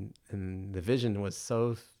 And the vision was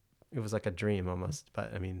it was like a dream almost.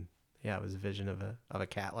 But I mean, yeah, it was a vision of a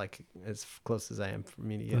cat, like as close as I am for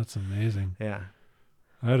me to get. That's amazing. Yeah.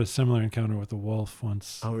 I had a similar encounter with a wolf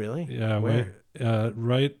once. Oh, really? Yeah. Where?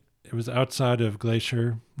 Right. It was outside of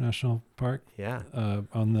Glacier National Park. Yeah.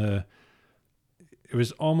 It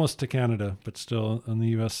was almost to Canada, but still on the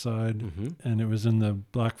U.S. side. Mm-hmm. And it was in the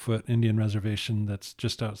Blackfoot Indian Reservation that's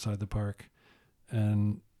just outside the park.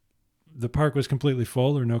 And the park was completely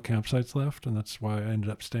full. There were no campsites left, and that's why I ended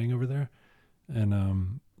up staying over there.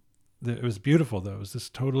 And it was beautiful, though.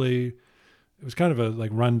 It was kind of a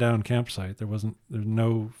like rundown campsite. There's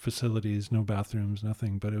no facilities, no bathrooms,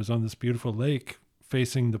 nothing. But it was on this beautiful lake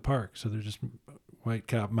facing the park. So there's just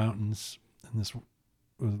white-capped mountains and this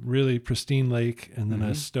really pristine lake, and then a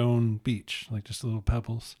Mm-hmm. stone beach, like just little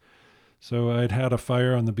pebbles. So I'd had a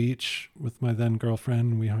fire on the beach with my then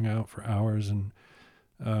girlfriend. We hung out for hours, and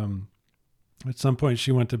at some point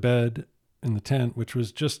she went to bed in the tent, which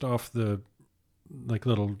was just off the like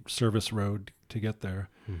little service road to get there.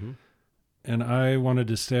 Mm-hmm. And I wanted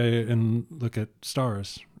to stay and look at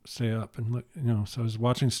stars, stay up and look, so I was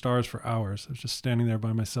watching stars for hours. I was just standing there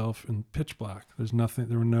by myself in pitch black. There's nothing,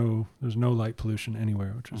 there's no light pollution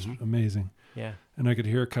anywhere, which was Mm-hmm. amazing. Yeah. And I could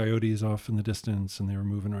hear coyotes off in the distance, and they were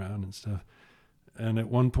moving around and stuff. And at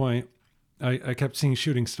one point I kept seeing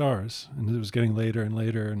shooting stars, and it was getting later and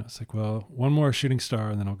later. And I was like, well, one more shooting star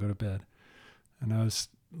and then I'll go to bed. And I was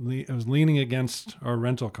leaning against our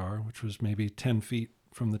rental car, which was maybe 10 feet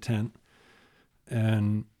from the tent.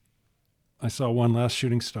 And I saw one last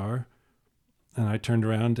shooting star, and I turned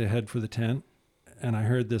around to head for the tent, and I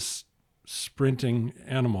heard this sprinting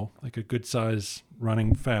animal, like a good size,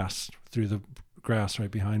 running fast through the grass right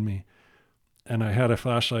behind me. And I had a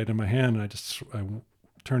flashlight in my hand, and I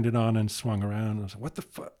turned it on and swung around. I was like, what the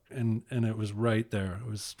fuck? And it was right there. It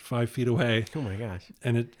was 5 feet away. Oh my gosh.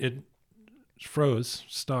 And it froze,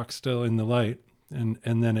 stock still in the light. And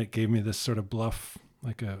then it gave me this sort of bluff,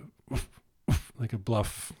 like a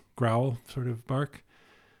bluff growl sort of bark.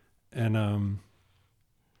 And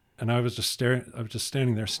I was just staring. I was just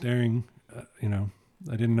standing there staring.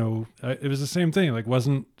 I didn't know. It was the same thing. Like,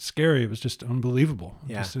 wasn't scary. It was just unbelievable.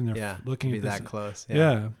 Yeah. Just sitting there looking be at this. that close.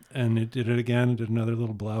 Yeah. And it did it again. It did another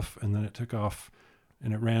little bluff, and then it took off,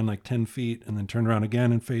 and it ran like 10 feet, and then turned around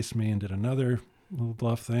again and faced me and did another little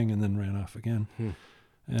bluff thing, and then ran off again.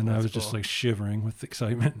 And I That's was just cool. like shivering with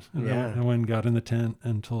excitement. And Yeah. I went and got in the tent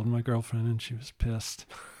and told my girlfriend, and she was pissed.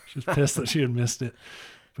 She was pissed that she had missed it,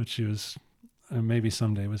 but she was maybe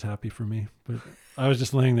someday was happy for me. But I was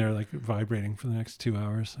just laying there like vibrating for the next 2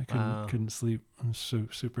 hours. I couldn't sleep. I was so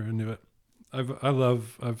super into it.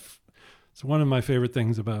 It's one of my favorite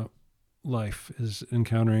things about life is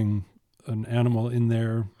encountering an animal in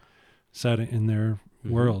their setting, in their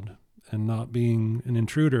world, and not being an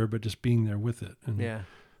intruder, but just being there with it. And Yeah.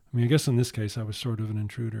 I mean, I guess in this case I was sort of an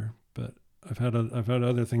intruder, but I've had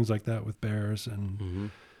other things like that with bears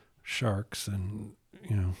and sharks and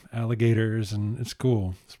alligators, and it's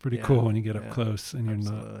cool. It's pretty cool when you get up close and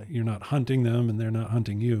you're not hunting them and they're not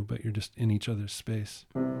hunting you, but you're just in each other's space.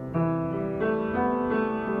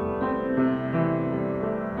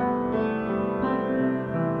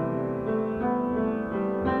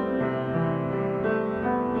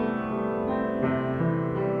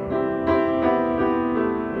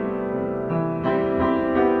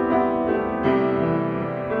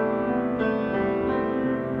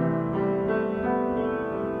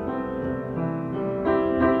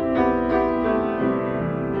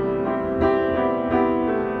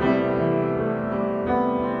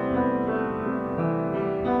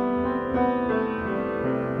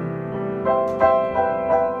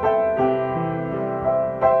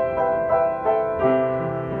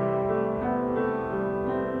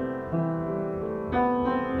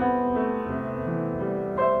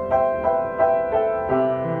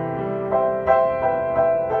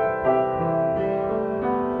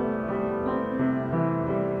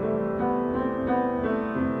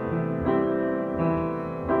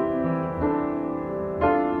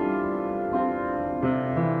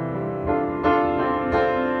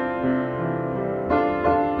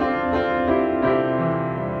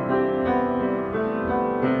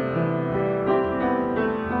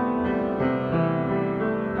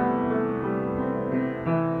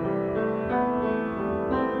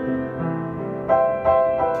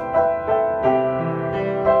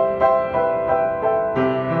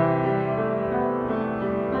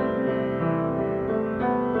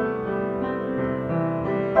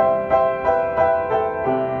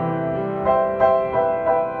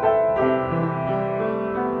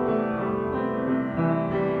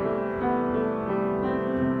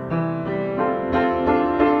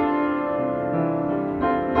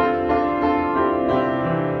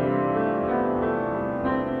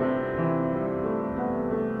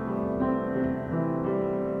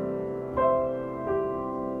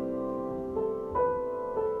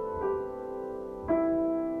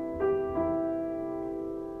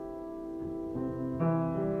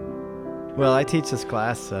 Well, I teach this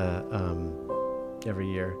class every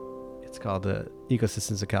year. It's called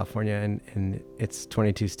Ecosystems of California, and it's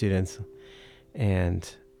 22 students. And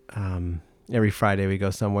every Friday we go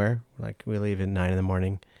somewhere. Like, we leave at 9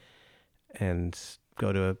 a.m. and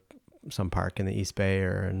go to some park in the East Bay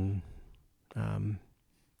or in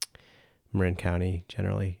Marin County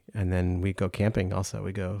generally. And then we go camping also.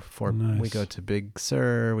 We go Nice. we go to Big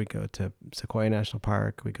Sur, we go to Sequoia National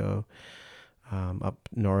Park, we go up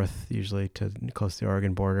north, usually to close to the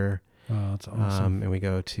Oregon border. Wow, that's awesome. And we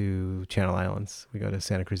go to Channel Islands. We go to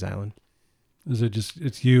Santa Cruz Island. Is it just,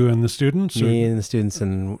 it's you and the students? Me and the students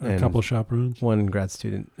and a couple chaperones? One grad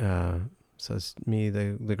student. So it's me,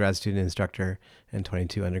 the grad student instructor, and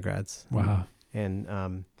 22 undergrads. Wow.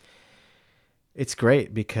 And it's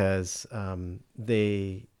great because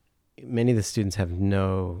many of the students have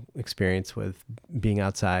no experience with being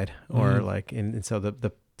outside or like, and so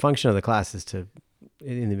the function of the class is to,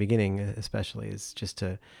 in the beginning especially, is just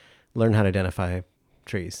to learn how to identify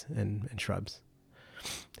trees and shrubs.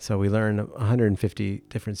 So we learn 150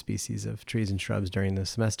 different species of trees and shrubs during the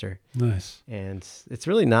semester. Nice. And it's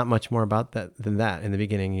really not much more about that than that. In the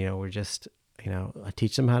beginning, we're just, I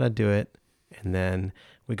teach them how to do it. And then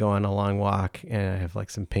we go on a long walk and I have like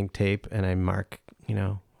some pink tape and I mark,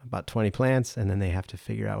 about 20 plants, and then they have to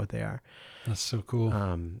figure out what they are. That's so cool.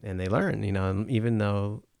 And they learn, even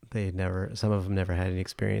though some of them never had any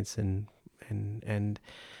experience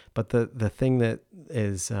but the thing that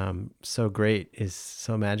is so great, is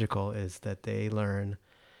so magical, is that they learn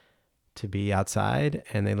to be outside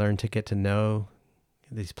and they learn to get to know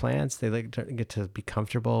these plants. They get to be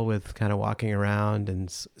comfortable with kind of walking around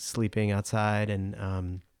and sleeping outside,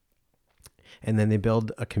 and then they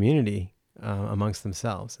build a community amongst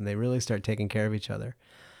themselves, and they really start taking care of each other.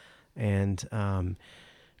 And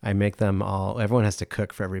I make them everyone has to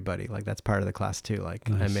cook for everybody. Like that's part of the class too. Like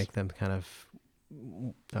nice. I make them kind of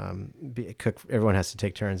cook. Everyone has to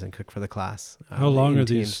take turns and cook for the class. How long are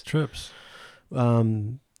these trips?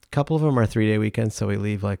 Couple of them are 3-day weekends. So we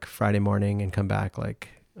leave like Friday morning and come back like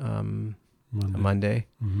Monday.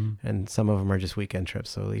 Mm-hmm. And some of them are just weekend trips.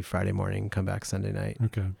 So we leave Friday morning, come back Sunday night.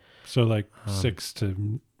 Okay. So like 6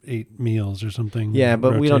 to 8 meals or something. Yeah,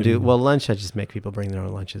 but we don't do, lunch, I just make people bring their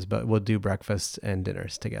own lunches, but we'll do breakfast and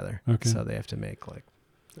dinners together. Okay. So they have to make like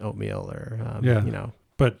oatmeal or,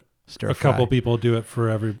 but stir a fry. Couple people do it for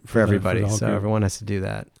everybody. So group. Everyone has to do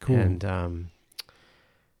that. Cool.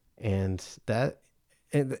 And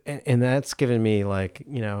that's given me like,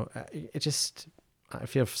 I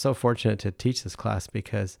feel so fortunate to teach this class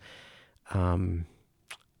because,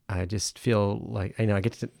 I just feel like, I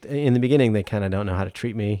get to, in the beginning, they kind of don't know how to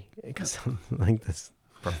treat me because I'm like this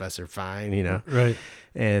Professor Fine, Right.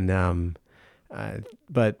 And,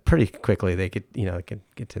 but pretty quickly they get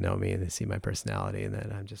to know me and they see my personality and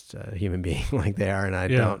that I'm just a human being like they are. And I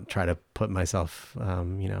don't try to put myself,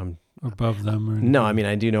 I'm above them. Or no, I mean,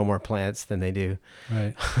 I do know more plants than they do.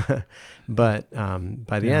 Right. But,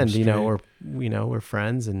 by the end, we're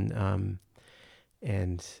friends and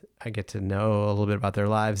I get to know a little bit about their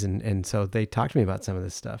lives. And so they talk to me about some of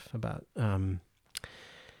this stuff about,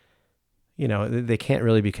 they can't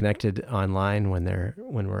really be connected online when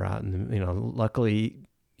we're out in the, luckily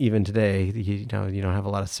even today, you don't have a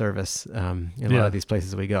lot of service, in a lot of these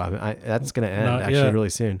places we go. I mean, that's going to end really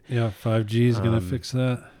soon. Yeah. 5G is going to fix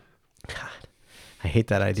that. God, I hate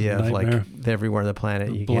that idea of like everywhere on the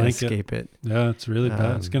planet, you can't escape it. Yeah, it's really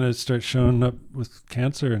bad. It's going to start showing up with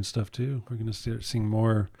cancer and stuff too. We're going to start seeing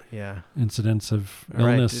more incidents of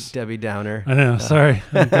illness. Right, Debbie Downer. I know. Sorry.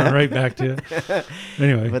 I'm going right back to it.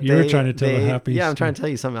 Anyway, but you were trying to tell a happy story. I'm trying to tell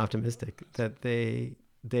you something optimistic, that they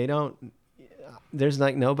don't, there's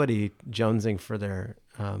like nobody jonesing for their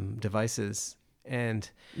devices. And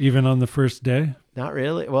even on the first day? Not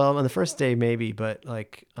really. Well, on the first day, maybe, but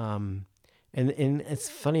like, and it's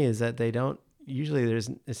funny is that they don't usually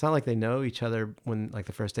it's not like they know each other when like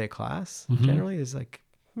the first day of class. Mm-hmm. Generally is like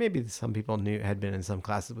maybe some people had been in some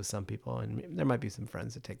classes with some people and there might be some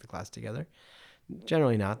friends that take the class together.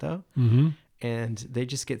 Generally not though. Mm-hmm. And they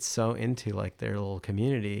just get so into like their little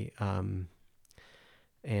community.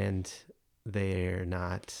 And they're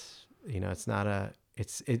not, it's not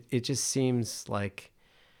it just seems like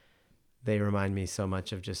they remind me so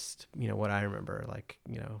much of just, what I remember, like,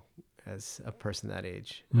 as a person that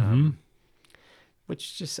age, mm-hmm.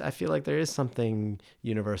 Which just, I feel like there is something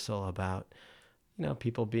universal about,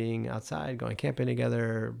 people being outside, going camping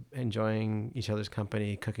together, enjoying each other's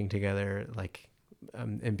company, cooking together, like,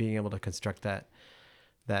 and being able to construct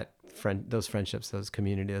those friendships, those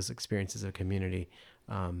community, those experiences of community,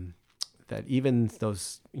 that even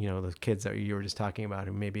those, those kids that you were just talking about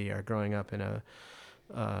who maybe are growing up in a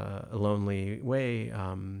lonely way,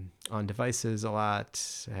 on devices a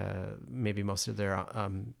lot. Maybe most of their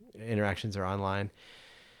interactions are online.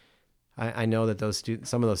 I know that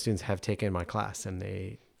some of those students have taken my class and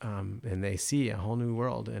they and they see a whole new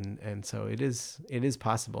world. And so it is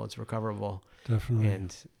possible. It's recoverable. Definitely.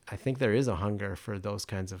 And I think there is a hunger for those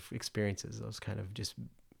kinds of experiences, those kind of just,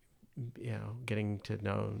 getting to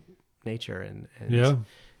know nature and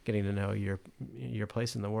getting to know your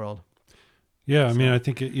place in the world. Yeah, I mean, I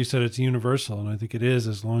think you said it's universal, and I think it is,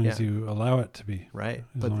 as long as you allow it to be. Right.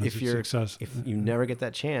 As But long if as if you never get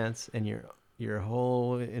that chance, and your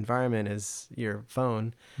whole environment is your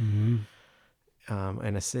phone, in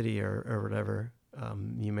a city or whatever,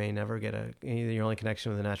 you may never get your only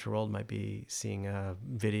connection with the natural world might be seeing a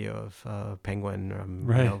video of a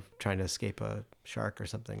penguin, trying to escape a shark or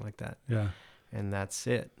something like that. Yeah. And that's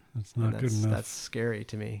it. That's not good enough. That's scary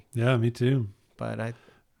to me. Yeah, me too. But I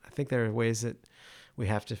think there are ways that we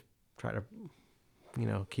have to try to,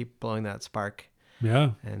 keep blowing that spark.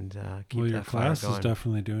 Yeah. And keep your that fire class going. is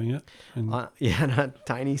definitely doing it. And not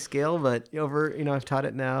tiny scale, but over, I've taught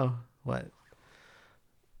it now,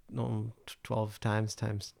 12 times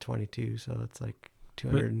 22. So it's like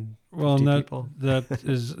 250 people. That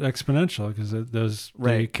is exponential, because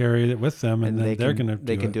they carry it with them, and then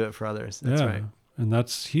they can do it for others. That's right. And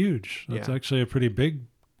that's huge. That's actually a pretty big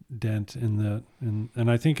dent in that.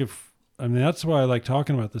 And I think that's why I like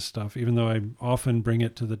talking about this stuff, even though I often bring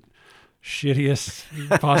it to the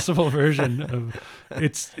shittiest possible version of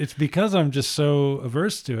it's because I'm just so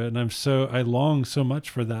averse to it, and I long so much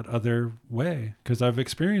for that other way, because I've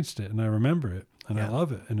experienced it and I remember it, and I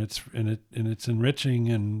love it, and it's enriching,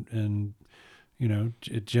 and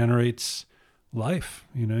it generates life.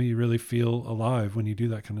 You really feel alive when you do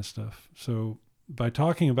that kind of stuff. So by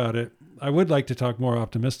talking about it, I would like to talk more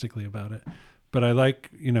optimistically about it, but I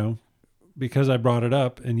like, because I brought it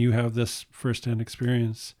up and you have this firsthand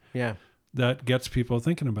experience, that gets people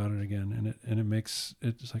thinking about it again. And it makes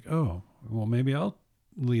it's like, oh, well, maybe I'll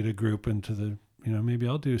lead a group into the, maybe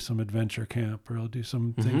I'll do some adventure camp, or I'll do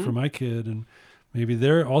something for my kid, and maybe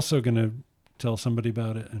they're also going to tell somebody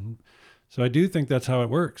about it. And so I do think that's how it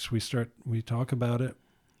works. We talk about it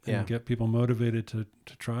and get people motivated to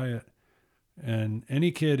try it. And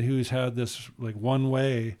any kid who's had this like one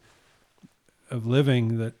way of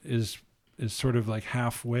living that is sort of like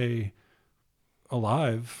halfway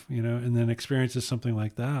alive, and then experiences something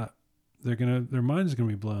like that, their mind's gonna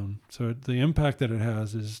be blown. So the impact that it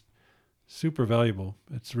has is super valuable.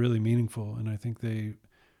 It's really meaningful, and I think they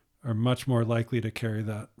are much more likely to carry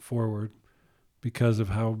that forward because of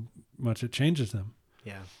how much it changes them.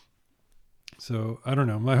 Yeah. So I don't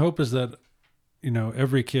know. My hope is that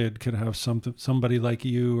every kid could have somebody like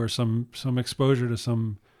you, or some exposure to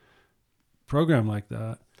some program like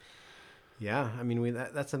that. Yeah, I mean,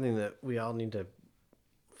 that's something that we all need to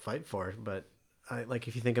fight for. But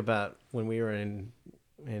if you think about when we were in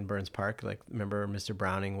Burns Park, remember Mr.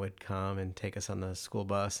 Browning would come and take us on the school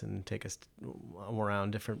bus and take us around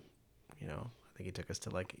different, I think he took us to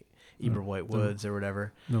Eberwhite Woods or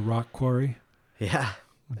whatever. The rock quarry. Yeah.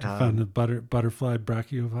 To find the butterfly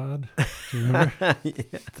brachiopod. Do you remember?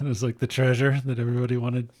 It was like the treasure that everybody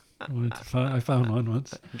wanted to find. I found one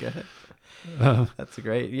once. Good. That's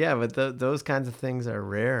great. Yeah, but those kinds of things are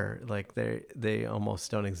rare. They almost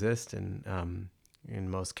don't exist in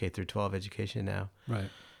most K through 12 education now. Right.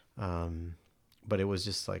 But it was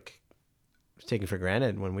just taken for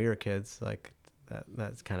granted when we were kids.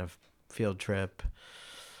 That kind of field trip,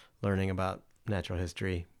 learning about natural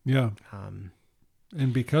history. Yeah.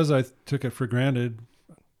 And because I took it for granted,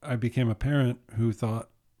 I became a parent who thought,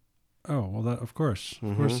 oh, well, of course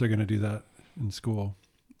they're going to do that in school.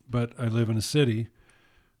 But I live in a city,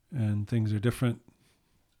 and things are different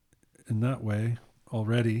in that way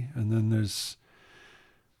already. And then there's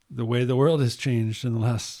the way the world has changed in the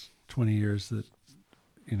last 20 years that,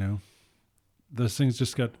 those things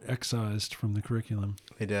just got excised from the curriculum.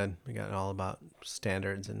 They did. We got all about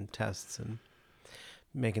standards and tests and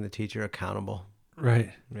making the teacher accountable.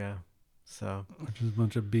 Right. Yeah. So, which is a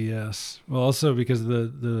bunch of BS. Well, also because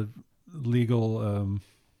the legal,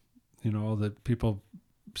 all the people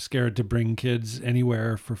scared to bring kids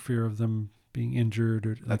anywhere for fear of them being injured,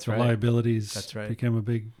 or the liabilities became a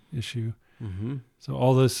big issue. Mm-hmm. So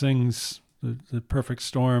all those things, the perfect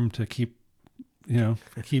storm to keep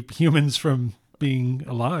humans from being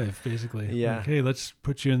alive, basically. Yeah. Okay, let's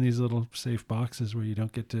put you in these little safe boxes where you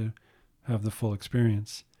don't get to have the full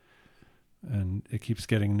experience. And it keeps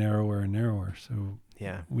getting narrower and narrower. So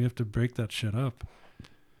we have to break that shit up,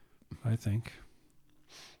 I think.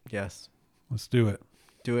 Yes. Let's do it.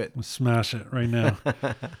 Do it. Let's smash it right now.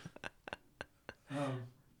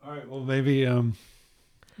 All right. Well, maybe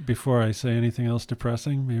before I say anything else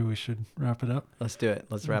depressing, maybe we should wrap it up. Let's do it.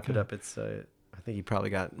 Let's wrap it up. It's I I think you probably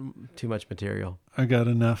got too much material. I got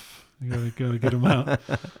enough. You gotta get them out.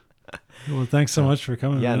 Well, thanks so much for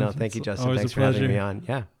coming. Yeah, man. no, thank you, Justin. Always Thanks a for having pleasure. me on.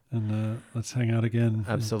 Yeah, And let's hang out again.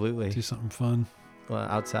 absolutely. Do something fun. Well,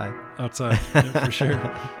 outside. Outside, yeah, for sure.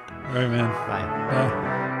 All right, man. Bye. Bye.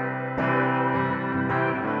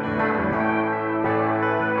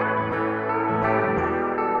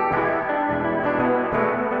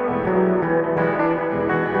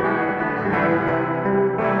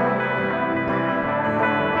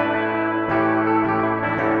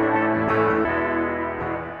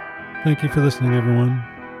 Thank you for listening, everyone.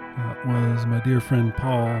 That was my dear friend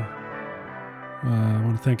Paul. I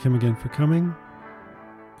want to thank him again for coming.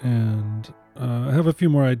 And I have a few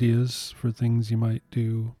more ideas for things you might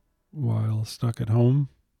do while stuck at home.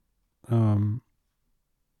 For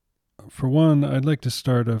one, I'd like to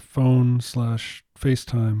start a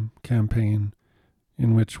phone/FaceTime campaign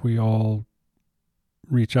in which we all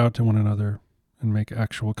reach out to one another and make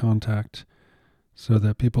actual contact so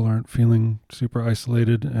that people aren't feeling super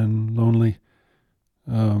isolated and lonely.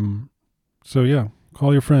 So yeah,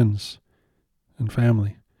 call your friends and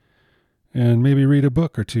family and maybe read a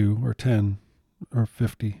book or two or 10 or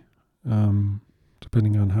 50,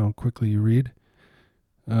 depending on how quickly you read.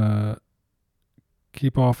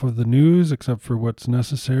 Keep off of the news except for what's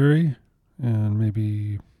necessary, and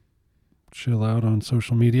maybe chill out on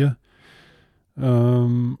social media.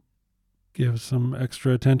 Give some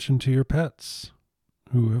extra attention to your pets,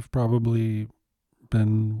 who have probably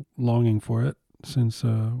been longing for it since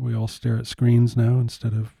we all stare at screens now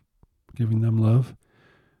instead of giving them love.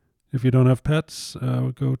 If you don't have pets,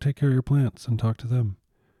 go take care of your plants and talk to them.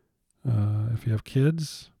 If you have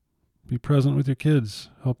kids, be present with your kids.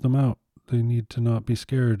 Help them out. They need to not be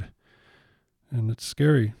scared. And it's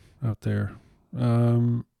scary out there.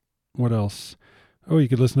 What else? Oh, you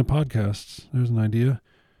could listen to podcasts. There's an idea.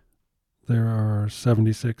 There are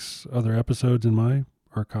 76 other episodes in my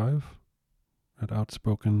archive at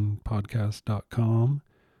outspokenpodcast.com,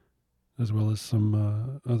 as well as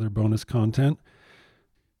some other bonus content.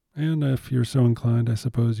 And if you're so inclined, I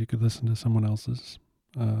suppose you could listen to someone else's.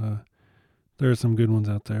 There are some good ones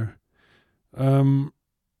out there.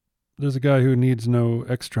 There's a guy who needs no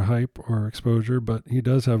extra hype or exposure, but he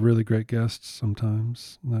does have really great guests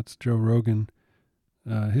sometimes. And that's Joe Rogan.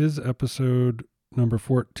 His episode number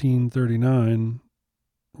 1439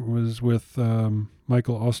 was with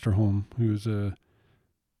Michael Osterholm, who's an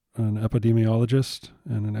epidemiologist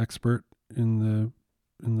and an expert in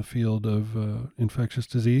the field of infectious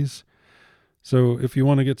disease. So if you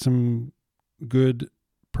want to get some good,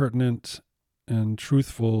 pertinent, and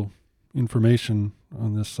truthful information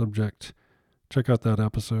on this subject, check out that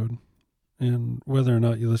episode. And whether or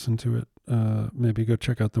not you listen to it, maybe go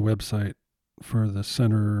check out the website for the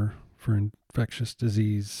Center for Infectious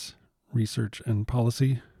Disease Research and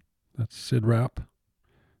Policy. That's CIDRAP,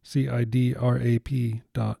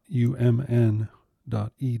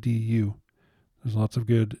 CIDRAP.umn.edu. There's lots of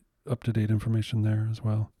good up-to-date information there as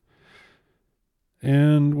well.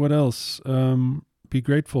 And what else? Be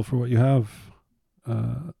grateful for what you have.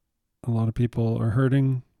 A lot of people are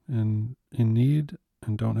hurting and in need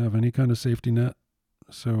and don't have any kind of safety net.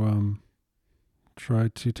 So try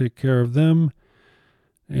to take care of them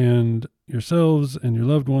and yourselves and your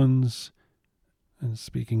loved ones. And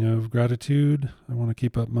speaking of gratitude, I want to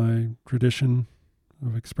keep up my tradition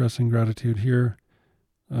of expressing gratitude here.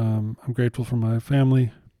 I'm grateful for my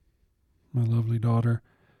family, my lovely daughter,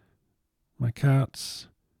 my cats,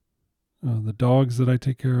 the dogs that I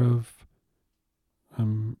take care of.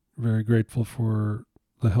 I'm very grateful for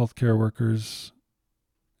the healthcare workers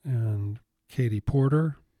and Katie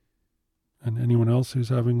Porter and anyone else who's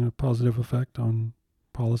having a positive effect on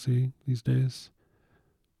policy these days.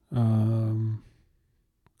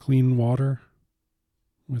 Clean water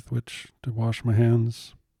with which to wash my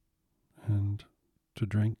hands and to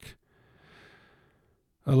drink.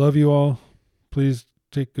 I love you all. Please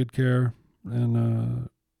take good care and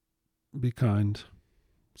be kind.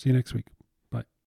 See you next week.